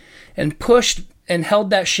stood and pushed and held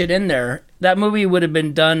that shit in there. That movie would have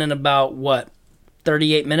been done in about,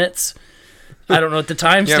 38 minutes? I don't know what the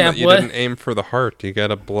timestamp was. Yeah, but you didn't aim for the heart. You got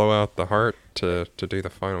to blow out the heart to do the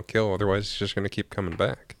final kill. Otherwise, he's just going to keep coming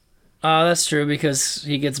back. That's true, because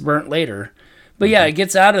he gets burnt later. But yeah, it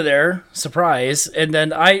gets out of there, surprise. And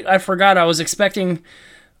then I forgot, I was expecting,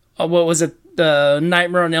 what was it, the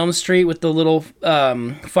Nightmare on Elm Street with the little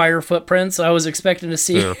fire footprints. I was expecting to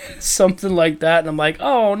see something like that, and I'm like,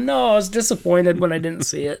 oh no, I was disappointed when I didn't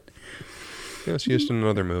see it. Yeah, it's used in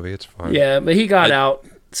another movie. It's fine. Yeah, but he got out.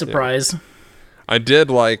 Surprise. Yeah. I did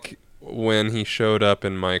like when he showed up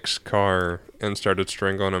in Mike's car and started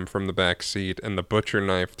strangling him from the back seat, and the butcher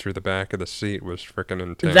knife through the back of the seat was freaking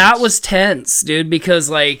intense. That was tense, dude, because,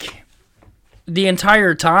 like, the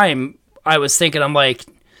entire time I was thinking, I'm like,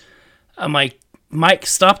 Mike,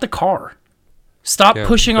 stop the car. Stop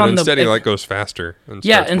pushing on instead the... Instead, he, goes faster. And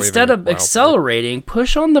instead of accelerating,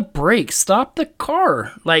 push on the brakes. Stop the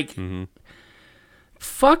car. Like,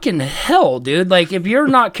 fucking hell, dude. Like, if you're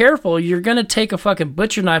not careful, you're going to take a fucking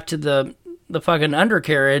butcher knife to the fucking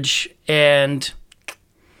undercarriage, and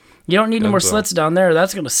you don't need any more slits down there.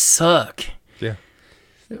 That's going to suck. Yeah.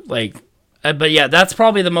 Like, but yeah, that's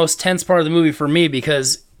probably the most tense part of the movie for me,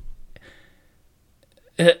 because...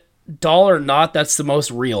 doll or not, that's the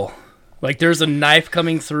most real. Like, there's a knife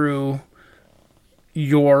coming through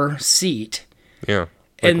your seat. Yeah.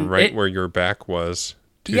 Like, and where your back was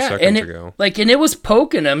 2 seconds ago. Like, and it was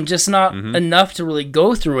poking him, just not enough to really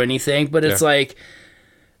go through anything. But it's like,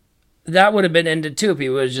 that would have been ended too if he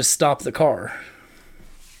would have just stopped the car.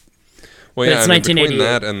 Well, yeah, between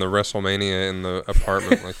that and the WrestleMania in the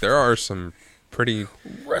apartment, like, there are some pretty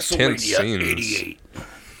tense scenes. 88.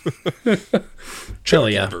 Hell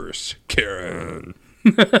yeah. Versus Karen.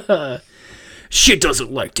 She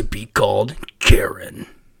doesn't like to be called Karen.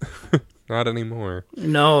 Not anymore.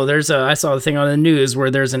 No, I saw the thing on the news where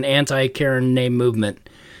there's an anti-Karen name movement.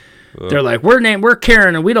 They're like, we're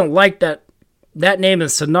Karen, and we don't like that. That name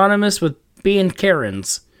is synonymous with being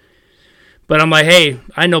Karens. But I'm like, hey,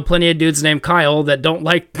 I know plenty of dudes named Kyle that don't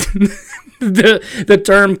like the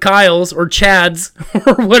term Kyles or Chads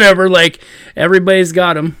or whatever. Like, everybody's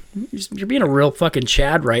got them. You're being a real fucking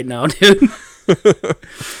Chad right now, dude.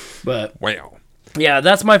 But wow. Yeah,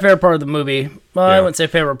 that's my favorite part of the movie. Well, I wouldn't say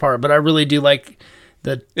favorite part, but I really do like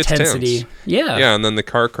the intensity. Tense. Yeah. Yeah, and then the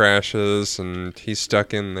car crashes, and he's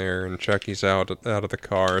stuck in there, and Chucky's out of the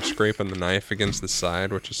car, scraping the knife against the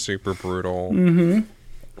side, which is super brutal. Mm-hmm.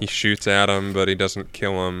 He shoots at him, but he doesn't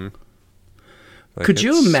kill him. Like, could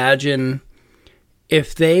you imagine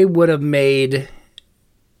if they would have made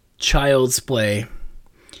Child's Play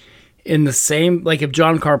in the same, like, if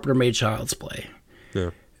John Carpenter made Child's Play? Yeah.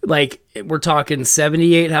 Like, we're talking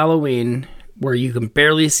 78 Halloween, where you can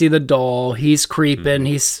barely see the doll. He's creeping.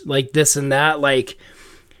 He's like this and that. Like,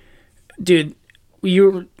 dude,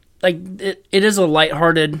 you like it is a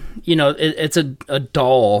lighthearted, it's a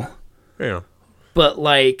doll. Yeah. But,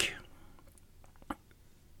 like,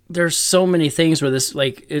 there's so many things where this,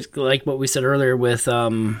 like, it's like what we said earlier with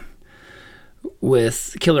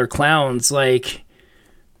Killer Clowns. Like,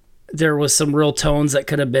 there was some real tones that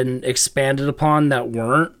could have been expanded upon that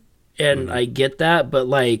weren't. And I get that, but,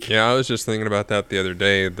 like... Yeah, I was just thinking about that the other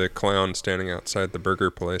day. The clown standing outside the burger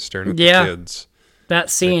place staring at the kids. That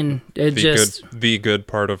scene, the good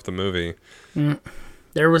part of the movie.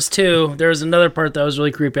 There was two. There was another part that was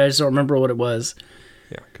really creepy. I just don't remember what it was.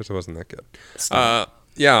 Yeah, because it wasn't that good.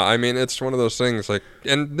 Yeah, I mean, it's one of those things, like...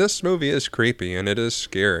 And this movie is creepy, and it is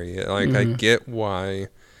scary. Like, I get why,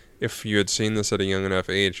 if you had seen this at a young enough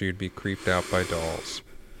age, you'd be creeped out by dolls.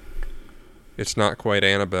 It's not quite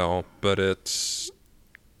Annabelle, but it's,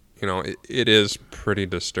 it is pretty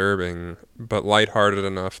disturbing, but lighthearted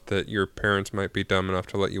enough that your parents might be dumb enough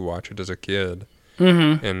to let you watch it as a kid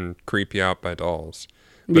and creep you out by dolls.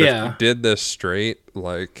 But if you did this straight,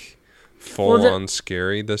 like, full-on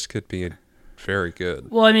scary, this could be very good.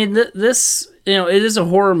 Well, I mean, this, it is a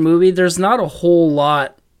horror movie. There's not a whole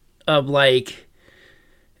lot of, like,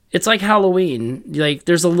 it's like Halloween. Like,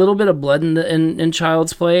 there's a little bit of blood in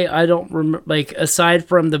Child's Play. I don't remember, like, aside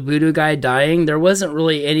from the voodoo guy dying, there wasn't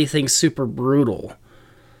really anything super brutal.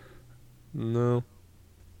 No.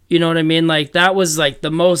 You know what I mean? Like, that was, like,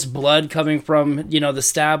 the most blood coming from, the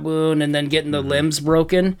stab wound and then getting the limbs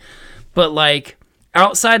broken. But, like,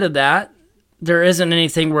 outside of that, there isn't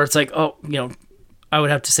anything where it's like, oh, I would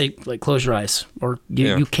have to say, like, close your eyes. Or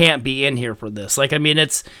you can't be in here for this. Like, I mean,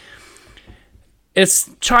 it's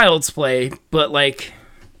Child's Play, but, like,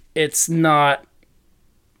 it's not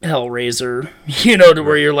Hellraiser, to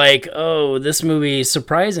where you're like, oh, this movie,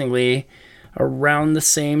 surprisingly, around the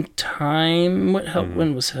same time.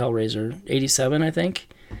 When was Hellraiser? 87, I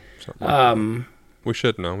think. Something like that. We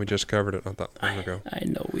should know. We just covered it not that long ago. I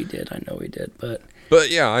know we did.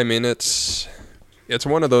 But yeah, I mean, it's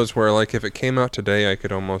one of those where, like, if it came out today, I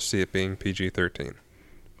could almost see it being PG-13.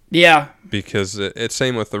 Yeah. Because it's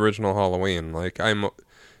same with the original Halloween. Like, I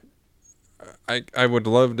would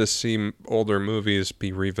love to see older movies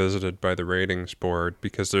be revisited by the ratings board,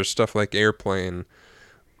 because there's stuff like Airplane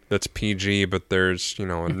that's PG, but there's,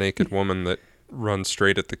 a naked woman that runs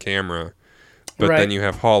straight at the camera. But then you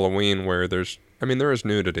have Halloween where there is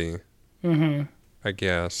nudity. Mm-hmm. I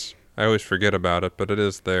guess. I always forget about it, but it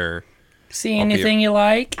is there. See anything you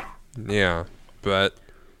like? Yeah, but,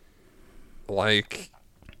 like,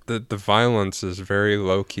 the violence is very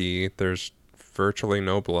low-key. There's virtually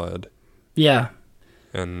no blood. Yeah.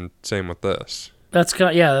 And same with this. That's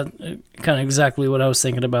kind of exactly what I was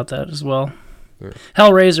thinking about that as well. Yeah.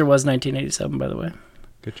 Hellraiser was 1987, by the way.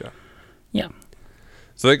 Good job. Yeah.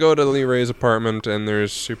 So they go to Lee Ray's apartment, and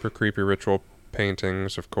there's super creepy ritual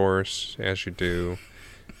paintings, of course, as you do.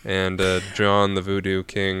 And John, the Voodoo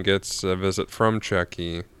King, gets a visit from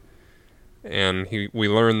Chucky. And we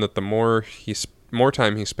learn that the more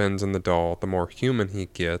time he spends in the doll, the more human he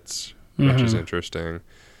gets, which is interesting.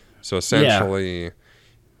 So essentially,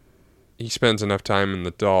 he spends enough time in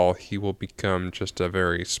the doll, he will become just a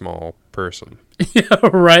very small person. Yeah,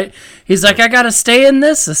 right. He's like, I gotta stay in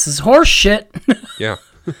this. This is horse shit. Yeah.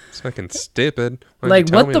 It's fucking stupid. Why didn't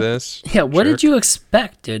you tell me this? Yeah, what did you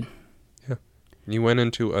expect, dude? Yeah. You went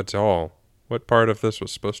into a doll. What part of this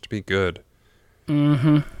was supposed to be good?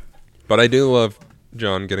 Mm-hmm. But I do love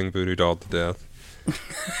John getting voodoo dolled to death.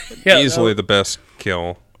 Easily the best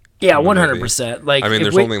kill. Yeah, 100%. Like, I mean,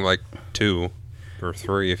 there's only like 2 or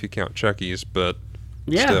 3 if you count Chucky's, but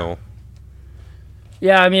still.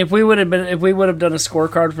 Yeah, I mean, if we would have done a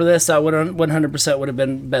scorecard for this, that would 100% would have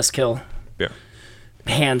been best kill. Yeah.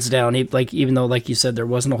 Hands down. Even though, like you said, there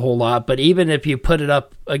wasn't a whole lot, but even if you put it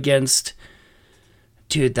up against,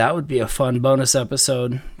 dude, that would be a fun bonus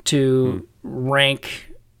episode to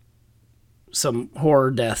rank some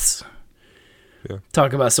horror deaths. Yeah.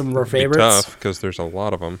 Talk about some of our favorites. It'd be tough because there's a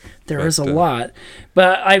lot of them. There is a lot,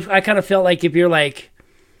 but I kind of felt like if you're like,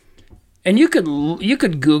 and you could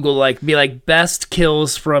Google be like best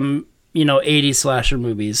kills from 80s slasher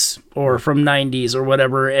movies or from 90s or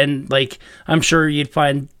whatever, and like I'm sure you'd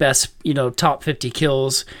find best top 50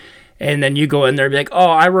 kills, and then you go in there and be like, oh,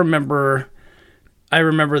 I remember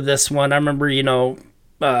this one. I remember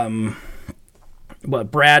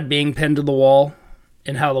Brad being pinned to the wall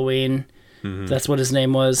in Halloween. Mm-hmm. That's what his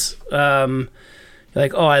name was.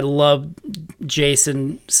 Like, oh, I love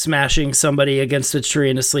Jason smashing somebody against a tree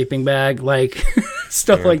in a sleeping bag, like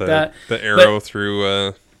stuff like that. The arrow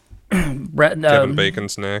through Kevin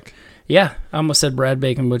Bacon's neck. Yeah, I almost said Brad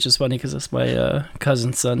Bacon, which is funny because that's my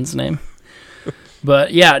cousin's son's name.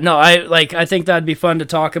 But yeah, no, I think that'd be fun to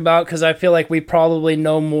talk about because I feel like we probably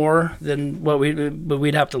know more than but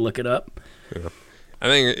we'd have to look it up. Yeah. I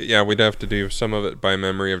think, we'd have to do some of it by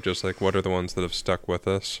memory of just, like, what are the ones that have stuck with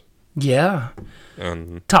us. Yeah.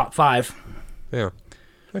 And top 5. Yeah.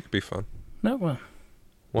 That could be fun. No, well.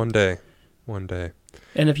 One day.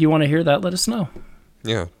 And if you want to hear that, let us know.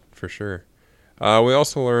 Yeah, for sure. We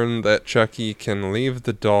also learned that Chucky can leave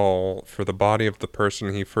the doll for the body of the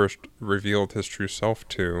person he first revealed his true self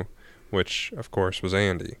to, which, of course, was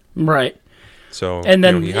Andy. Right. So, and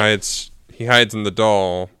then he hides in the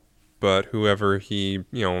doll, but whoever he,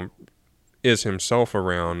 is himself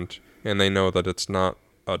around, and they know that it's not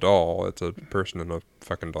a doll, it's a person in a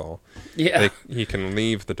fucking doll. Yeah. He can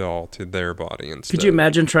leave the doll to their body instead. Could you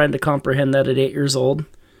imagine trying to comprehend that at 8 years old?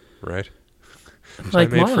 Right. So I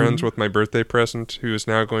made friends with my birthday present who is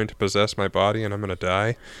now going to possess my body and I'm going to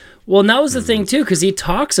die. Well, and that was the thing, too, because he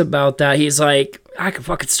talks about that. He's like, I could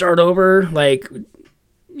fucking start over. Like,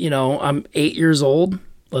 I'm 8 years old.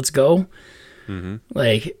 Let's go. Mm-hmm.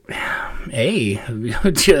 Like, hey,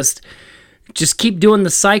 just just keep doing the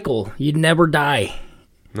cycle. You'd never die.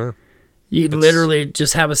 No. You'd literally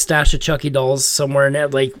just have a stash of Chucky dolls somewhere,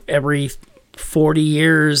 and like every 40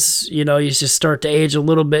 years, you just start to age a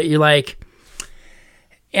little bit. You're like,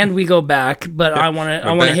 and we go back, but I want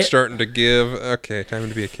to hit. Starting to give. Okay, time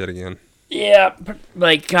to be a kid again. Yeah,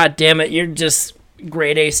 like, God damn it, you're just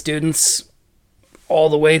grade A students all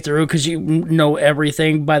the way through because you know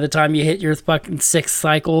everything. By the time you hit your fucking 6th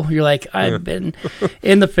cycle, you're like, I've been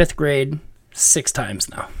in the 5th grade 6 times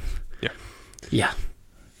now. Yeah.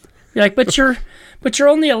 You're like, but you're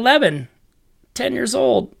only 11, 10 years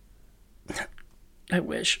old. I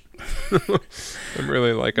wish. I'm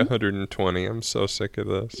really like 120. I'm so sick of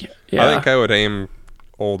this. Yeah. I think I would aim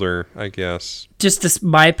older, I guess. Just to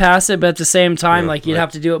bypass it, but at the same time, like, you'd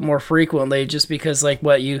have to do it more frequently just because, like,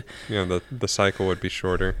 what you... Yeah, the cycle would be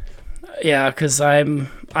shorter. Yeah, because I'm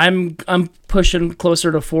pushing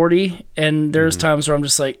closer to 40, and there's times where I'm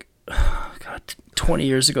just like, oh, God, 20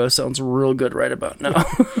 years ago sounds real good right about now.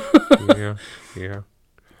 Yeah.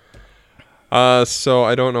 So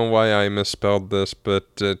I don't know why I misspelled this,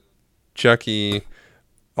 but Chucky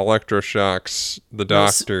electroshocks the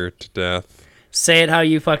doctor to death. Say it how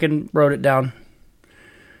you fucking wrote it down.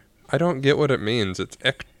 I don't get what it means. It's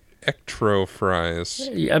ectro-fries.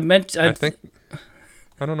 I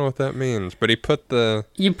don't know what that means, but he put the...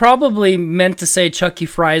 You probably meant to say Chucky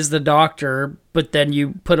fries the doctor, but then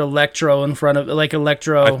you put electro in front of it, like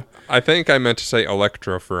electro... I think I meant to say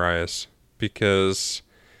electro-fries, because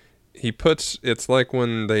he puts... It's like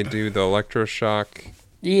when they do the electroshock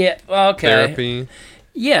therapy.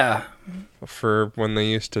 Yeah. For when they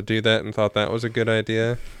used to do that and thought that was a good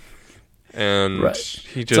idea. And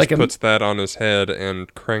he just like puts that on his head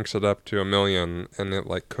and cranks it up to 1,000,000, and it,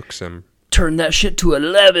 like, cooks him. Turn that shit to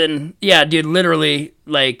 11. Yeah, dude, literally,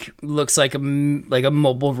 like, looks like a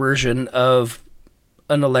mobile version of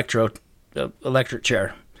an electric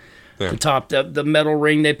chair. Yeah. The top, the metal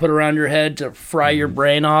ring they put around your head to fry your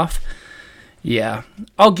brain off. Yeah,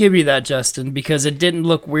 I'll give you that, Justin, because it didn't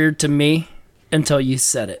look weird to me until you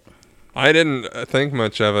said it. I didn't think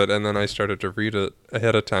much of it, and then I started to read it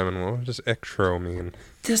ahead of time, and what does ectro mean?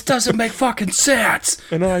 This doesn't make fucking sense.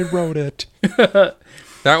 And I wrote it.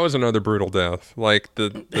 That was another brutal death. Like,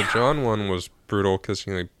 the John one was brutal because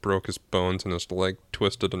he broke his bones and his leg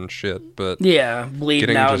twisted and shit, but... Yeah,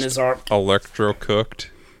 bleeding out in his arm.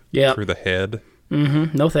 Electro-cooked through the head.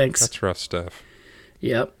 Mm-hmm, no thanks. That's rough stuff.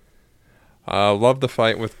 Yep. Love the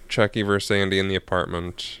fight with Chucky versus Andy in the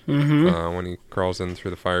apartment. Mm-hmm. When he crawls in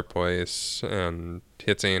through the fireplace and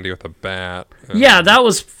hits Andy with a bat. Yeah, that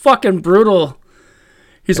was fucking brutal.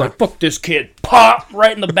 He's like, fuck this kid. Pop!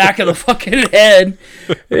 Right in the back of the fucking head.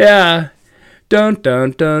 Yeah. Dun,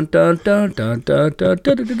 dun, dun, dun, dun, dun, dun, dun,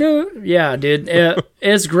 dun, dun, dun. Yeah, dude.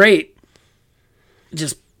 It's great.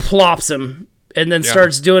 Just plops him and then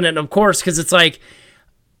starts doing it. And of course, because it's like,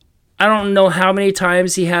 I don't know how many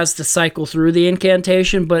times he has to cycle through the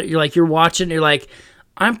incantation, but you're watching, you're like,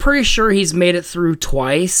 I'm pretty sure he's made it through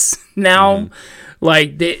twice now. Mm-hmm.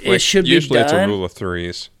 Like, it should be done. Usually it's a rule of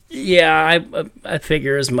threes. Yeah, I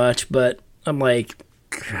figure as much, but I'm like,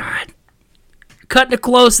 God. Cutting it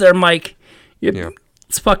close there, Mike.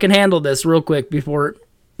 Let's fucking handle this real quick before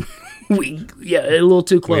a little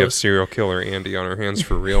too close. We have serial killer Andy on our hands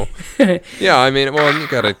for real. Yeah, I mean, well, you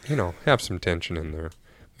gotta, have some tension in there.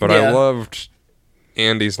 But I loved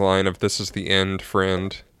Andy's line of "This is the end,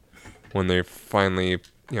 friend," when they finally,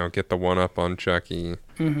 get the one-up on Chucky.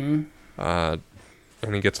 Mm-hmm.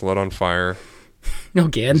 And he gets lit on fire.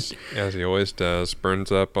 Again. As he always does.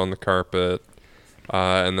 Burns up on the carpet.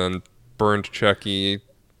 And then burned Chucky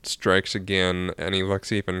strikes again, and he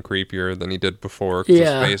looks even creepier than he did before because his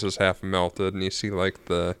face is half melted, and you see, like,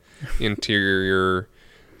 the interior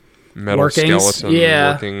metal skeleton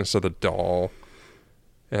workings of the doll.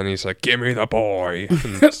 And he's like, "Give me the boy."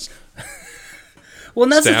 Well,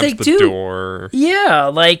 and that's the thing, too. Door. Yeah,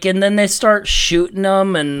 like, and then they start shooting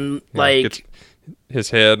him, and, like...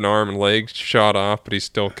 His head and arm and legs shot off, but he's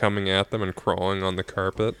still coming at them and crawling on the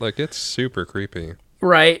carpet. Like, it's super creepy.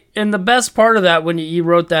 Right. And the best part of that, when you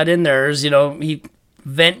wrote that in there, is, he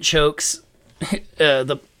vent chokes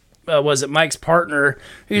was it Mike's partner?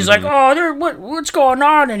 He's like, "Oh, what's going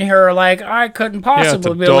on in here? Like, I couldn't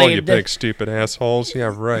possibly believe dog, you big stupid assholes."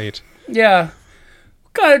 Yeah, right. Yeah.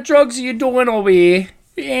 What kind of drugs are you doing over here?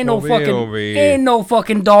 Ain't no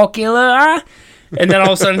fucking dog killer, huh? And then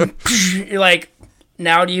all of a sudden, you're like,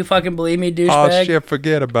 now do you fucking believe me, douchebag? Oh shit,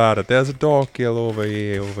 forget about it. There's a dog killer over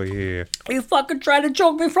here. You fucking tried to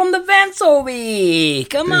choke me from the vents over here.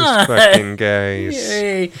 Come on. Fucking guys.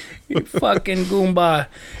 Hey, you fucking Goomba.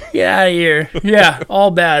 Get out of here. Yeah,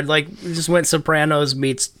 all bad. Like, just went Sopranos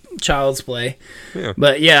meets Child's Play. Yeah.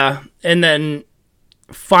 But yeah, and then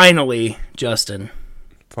finally, Justin.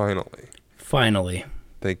 Finally.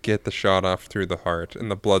 They get the shot off through the heart,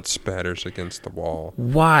 and the blood spatters against the wall.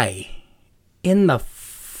 Why? In the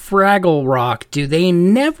Fraggle Rock, do they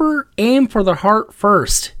never aim for the heart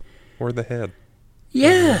first? Or the head.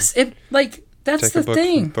 Yes, that's Take the a book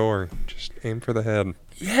thing. from Thor. Just aim for the head.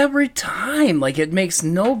 Every time, it makes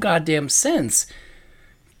no goddamn sense.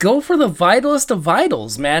 Go for the vitalest of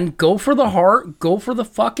vitals, man. Go for the heart. Go for the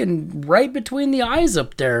fucking right between the eyes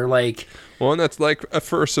up there, Well, and that's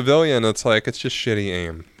for a civilian, it's just shitty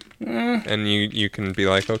aim. And you can be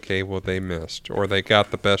like, okay, well, they missed. Or they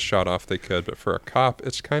got the best shot off they could. But for a cop,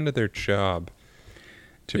 it's kind of their job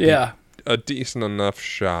to be a decent enough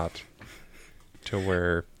shot to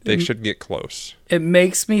where they should get close. It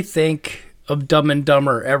makes me think of Dumb and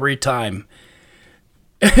Dumber every time.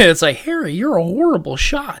 It's like, Harry, you're a horrible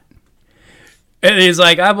shot. And he's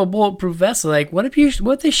like, I have a bulletproof vest. What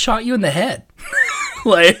if they shot you in the head?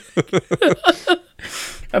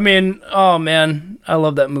 I mean, oh man, I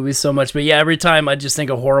love that movie so much. But yeah, every time I just think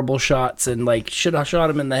of horrible shots and should I shot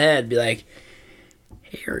him in the head? Be like,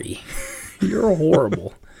 Harry, you're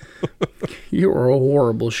horrible. You're a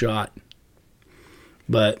horrible shot.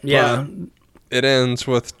 But yeah. But it ends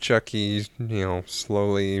with Chucky,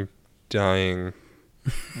 slowly dying,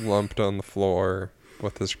 lumped on the floor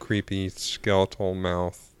with his creepy skeletal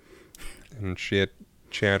mouth and shit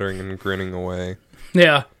chattering and grinning away.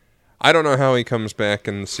 Yeah. I don't know how he comes back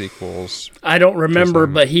in the sequels. I don't remember,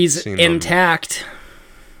 but he's intact.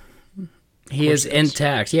 He is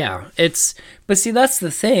intact. Yeah. But see, that's the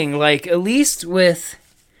thing. At least with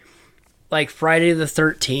Friday the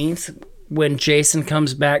 13th, when Jason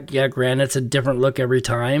comes back, yeah, granted, it's a different look every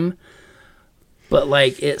time. But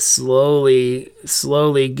it slowly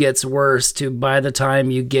gets worse to by the time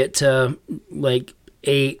you get to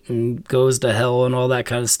 8 and goes to hell and all that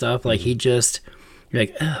kind of stuff. He just, you're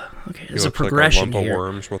like, oh, okay, there's a progression like a lump here. Of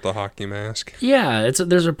worms with a hockey mask. Yeah,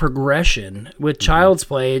 there's a progression with Child's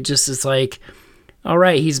Play. It just is all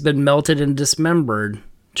right, he's been melted and dismembered.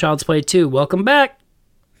 Child's Play 2, welcome back.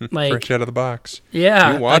 Fresh out of the box.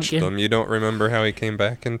 Yeah, you watched them. You don't remember how he came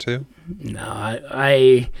back in 2? No,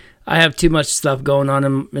 I have too much stuff going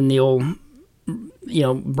on in the old,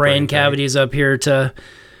 brain cavities up here to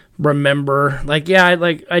remember.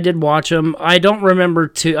 I did watch them. I don't remember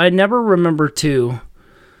 2. I never remember 2,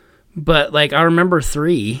 but I remember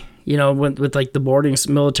 3. With the boarding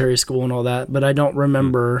military school and all that. But I don't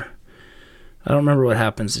remember. I don't remember what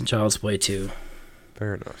happens in Child's Play 2.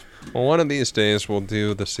 Fair enough. Well, one of these days we'll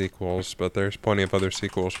do the sequels, but there's plenty of other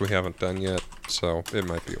sequels we haven't done yet, so it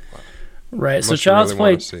might be a while. Right, Unless so Child's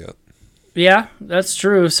Play... see it. Yeah, that's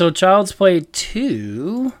true. So Child's Play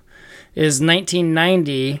 2 is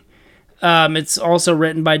 1990. It's also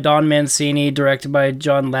written by Don Mancini, directed by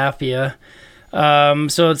John Lafia.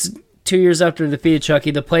 So it's 2 years after the defeat of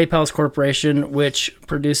Chucky, the Play Pals Corporation, which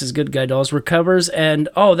produces Good Guy dolls, recovers and...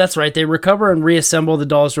 Oh, that's right. They recover and reassemble the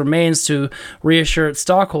dolls' remains to reassure its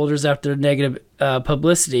stockholders after negative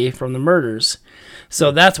publicity from the murders.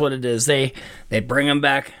 So that's what it is. They bring them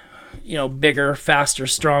back, bigger, faster,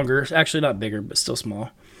 stronger. Actually, not bigger, but still small.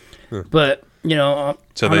 But,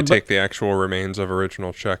 so they take the actual remains of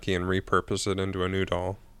original Chucky and repurpose it into a new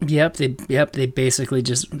doll. Yep. They basically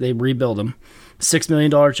they rebuild them. $6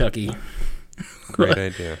 million Chucky. Great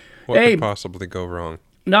idea. What could possibly go wrong?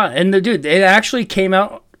 No, and it actually came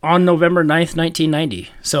out on November 9th, 1990.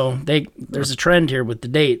 So there's a trend here with the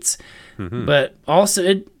dates. Mm-hmm. But also,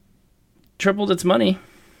 it tripled its money.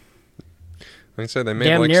 Like I said, they made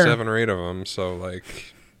Damn near. 7 or 8 of them, so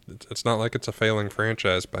it's not like it's a failing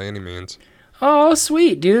franchise by any means. Oh,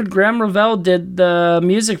 sweet, dude. Graham Revell did the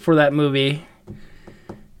music for that movie.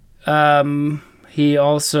 He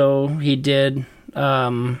did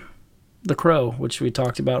The Crow, which we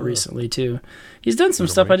talked about recently too. He's done some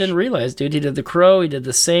stuff I didn't realize, dude. He did The Crow, he did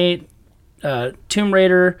The Saint, Tomb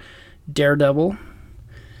Raider, Daredevil,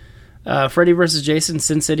 Freddy vs. Jason,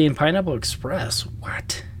 Sin City, and Pineapple Express.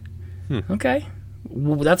 What? Okay.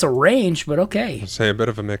 Well, that's a range, but okay. I'd say a bit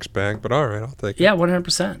of a mixed bag, but all right, I'll take it. Yeah,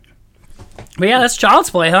 100%. But yeah, that's Child's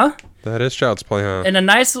Play, huh? That is Child's Play, huh? In a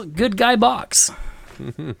nice Good Guy box.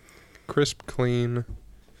 Mm-hmm. Crisp, clean,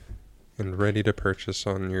 and ready to purchase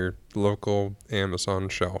on your local Amazon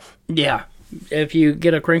shelf. Yeah. If you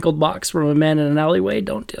get a crinkled box from a man in an alleyway,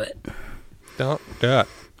 don't do it. Don't do it.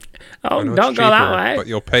 Oh, don't go that way. But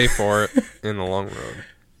you'll pay for it in the long road.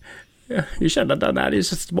 Yeah, you shouldn't have done that. He's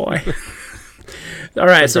just a boy. All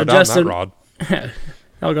right, so Justin...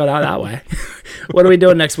 I'll go down that way. What are we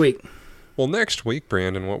doing next week? Well, next week,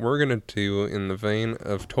 Brandon, what we're going to do in the vein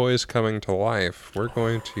of toys coming to life, we're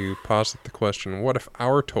going to posit the question, what if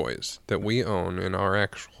our toys that we own in our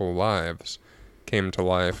actual lives came to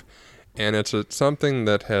life? And it's something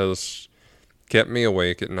that has kept me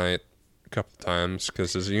awake at night a couple times,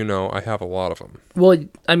 because as you know, I have a lot of them. Well,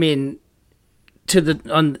 I mean,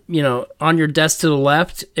 on your desk to the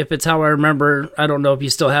left, if it's how I remember, I don't know if you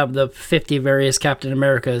still have the 50 various Captain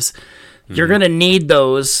Americas. You're going to need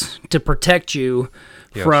those to protect you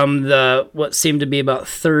from the what seemed to be about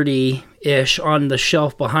 30-ish on the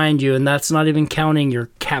shelf behind you, and that's not even counting your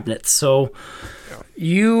cabinets. So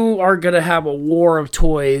you are going to have a war of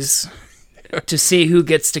toys to see who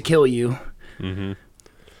gets to kill you. Mm-hmm.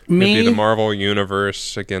 It'd be the Marvel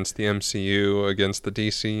Universe against the MCU, against the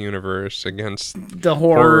DC Universe, against the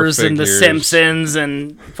horrors and the Simpsons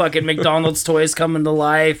and fucking McDonald's toys coming to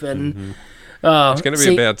life. And it's going to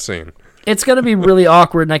be a bad scene. It's going to be really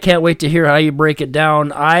awkward, and I can't wait to hear how you break it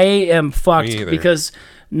down. I am fucked because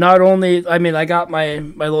not only, I mean, I got my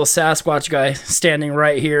little Sasquatch guy standing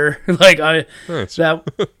right here. Nice.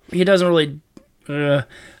 He doesn't really.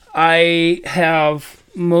 I have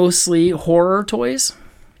mostly horror toys.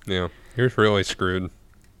 Yeah, you're really screwed.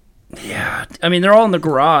 Yeah, I mean, they're all in the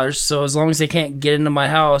garage, so as long as they can't get into my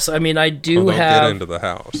house. I mean, I do they'll have. Get into the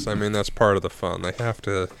house. I mean, that's part of the fun. They have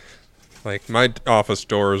to. Like, my office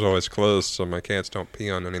door is always closed, so my cats don't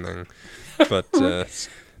pee on anything. But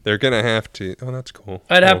they're going to have to... Oh, that's cool.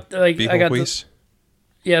 I'd have to, like... I got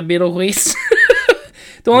Beetlejuice.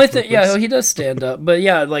 The only thing... Yeah, he does stand up. But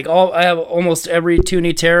yeah, like, I have almost every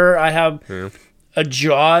Toonie Terror. I have a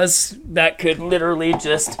Jaws that could literally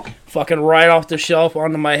just fucking right off the shelf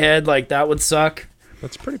onto my head. Like, that would suck.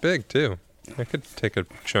 That's pretty big, too. I could take a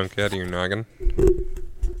chunk out of your noggin.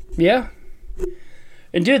 Yeah.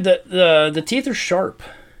 And dude, the teeth are sharp.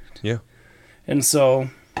 Yeah. And so...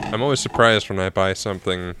 I'm always surprised when I buy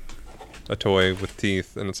a toy with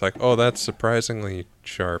teeth, and it's like, oh, that's surprisingly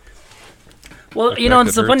sharp. Well, like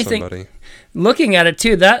it's the funny thing. Looking at it,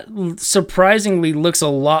 too, that surprisingly looks a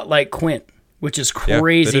lot like Quint, which is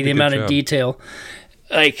crazy, the amount of detail.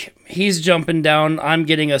 Like, he's jumping down, I'm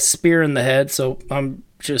getting a spear in the head, so I'm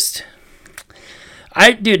just...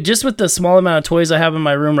 Dude, just with the small amount of toys I have in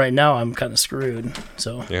my room right now, I'm kind of screwed.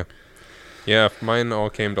 So yeah. If mine all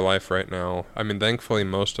came to life right now, I mean, thankfully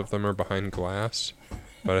most of them are behind glass,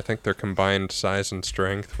 but I think their combined size and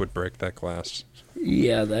strength would break that glass.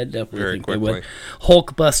 Yeah, that definitely very think quickly. They would.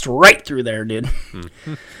 Hulk bust right through there, dude.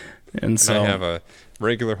 And so I have a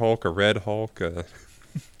regular Hulk, a red Hulk, a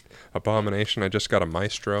Abomination. I just got a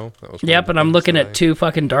Maestro. That was and I'm looking at 2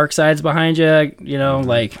 fucking dark sides behind you.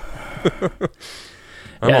 Like.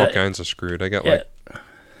 I'm all kinds of screwed. I got like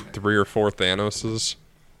 3 or 4 Thanoses.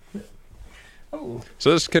 Oh.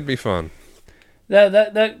 So this could be fun.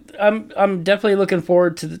 That I'm definitely looking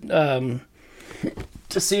forward to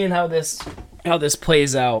seeing how this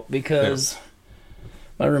plays out, because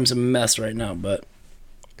my room's a mess right now. But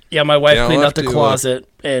my wife cleaned out the closet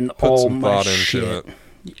and all my shit.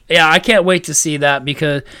 Yeah, I can't wait to see that,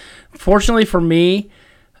 because fortunately for me,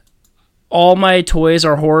 all my toys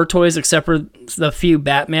are horror toys except for the few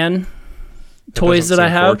Batman toys that I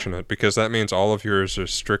have. Unfortunate, because that means all of yours are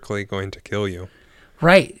strictly going to kill you.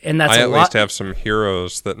 Right, and that's I at least have some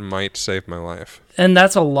heroes that might save my life. And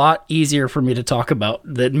that's a lot easier for me to talk about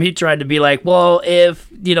than me trying to be like, well, if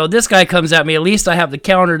this guy comes at me, at least I have the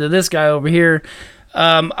counter to this guy over here.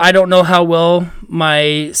 I don't know how well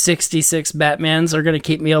my 66 Batmans are going to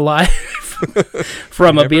keep me alive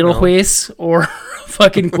from a Beetlejuice or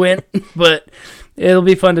fucking Quint, but it'll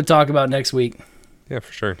be fun to talk about next week. Yeah,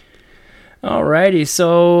 for sure. Alrighty,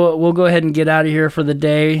 so we'll go ahead and get out of here for the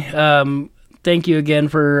day. Thank you again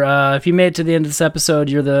for if you made it to the end of this episode,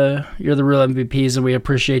 you're the real MVPs, and we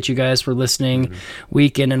appreciate you guys for listening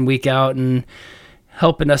week in and week out and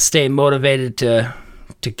helping us stay motivated to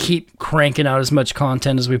keep cranking out as much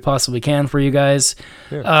content as we possibly can for you guys.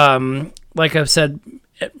 Yeah. Like I've said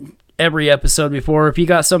every episode before, if you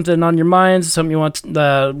got something on your minds, something you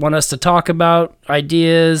want us to talk about,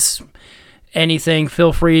 ideas, anything,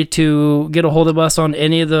 feel free to get a hold of us on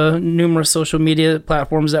any of the numerous social media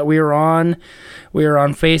platforms that we are on. We are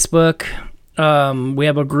on Facebook. We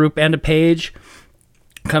have a group and a page.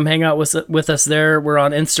 Come hang out with us there. We're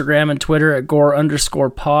on Instagram and Twitter at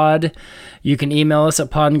gore_pod. You can email us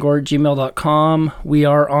at podandgore@gmail.com. We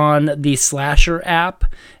are on the Slasher app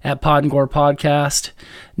at Pod and Gore Podcast.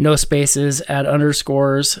 No spaces, add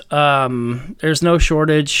underscores. There's no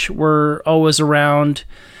shortage. We're always around.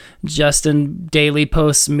 Justin daily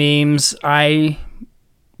posts memes. I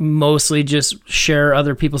mostly just share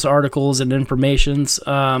other people's articles and informations.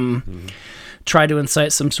 Try to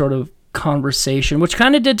incite some sort of conversation, which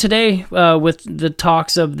kind of did today with the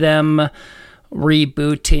talks of them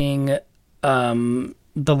rebooting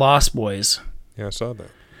The Lost Boys. Yeah, I saw that.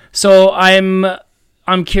 So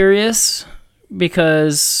I'm curious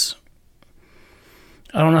because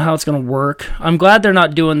I don't know how it's going to work. I'm glad they're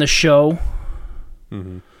not doing the show.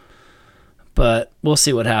 Mm-hmm. But we'll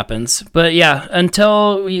see what happens. But yeah,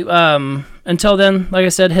 until then, like I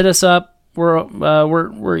said, hit us up.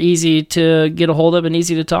 We're easy to get a hold of and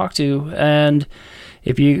easy to talk to. And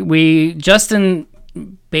Justin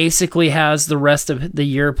basically has the rest of the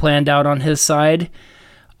year planned out on his side.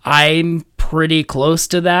 I'm pretty close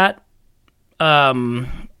to that.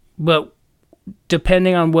 But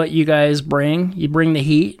depending on what you guys bring, you bring the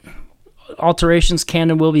heat. Alterations can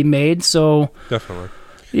and will be made. So definitely.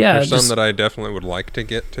 Yeah. There's some that I definitely would like to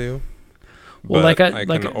get to. Well, but I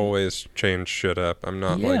can always change shit up. I'm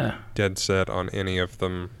not Yeah. dead set on any of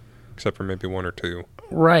them, except for maybe one or two.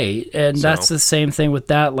 Right, and that's the same thing with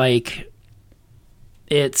that. Like,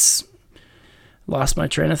 it's lost my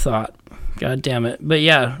train of thought. God damn it! But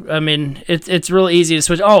yeah, I mean, it's really easy to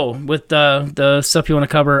switch. Oh, with the stuff you want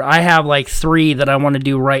to cover, I have like 3 that I want to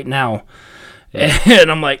do right now,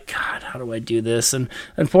 and I'm like, God, how do I do this? And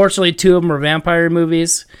unfortunately, 2 of them are vampire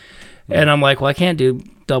movies, and I'm like, well, I can't do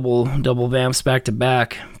double vamps back to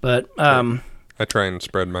back. But I try and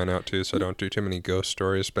spread mine out too, so I don't do too many ghost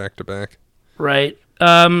stories back to back. Right.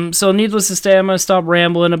 So needless to say, I'm gonna stop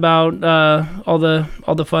rambling about all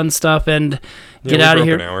the fun stuff and get out of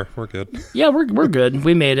here. An hour. We're good. Yeah, we're good.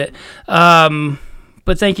 We made it.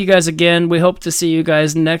 But thank you guys again. We hope to see you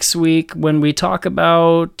guys next week when we talk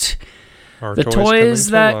about the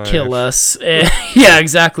toys that kill us. Yeah,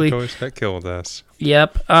 exactly. Toys that killed us.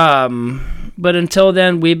 Yep. But until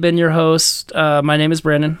then, we've been your hosts. My name is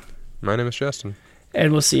Brandon. My name is Justin.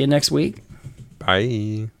 And we'll see you next week.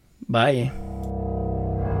 Bye. Bye.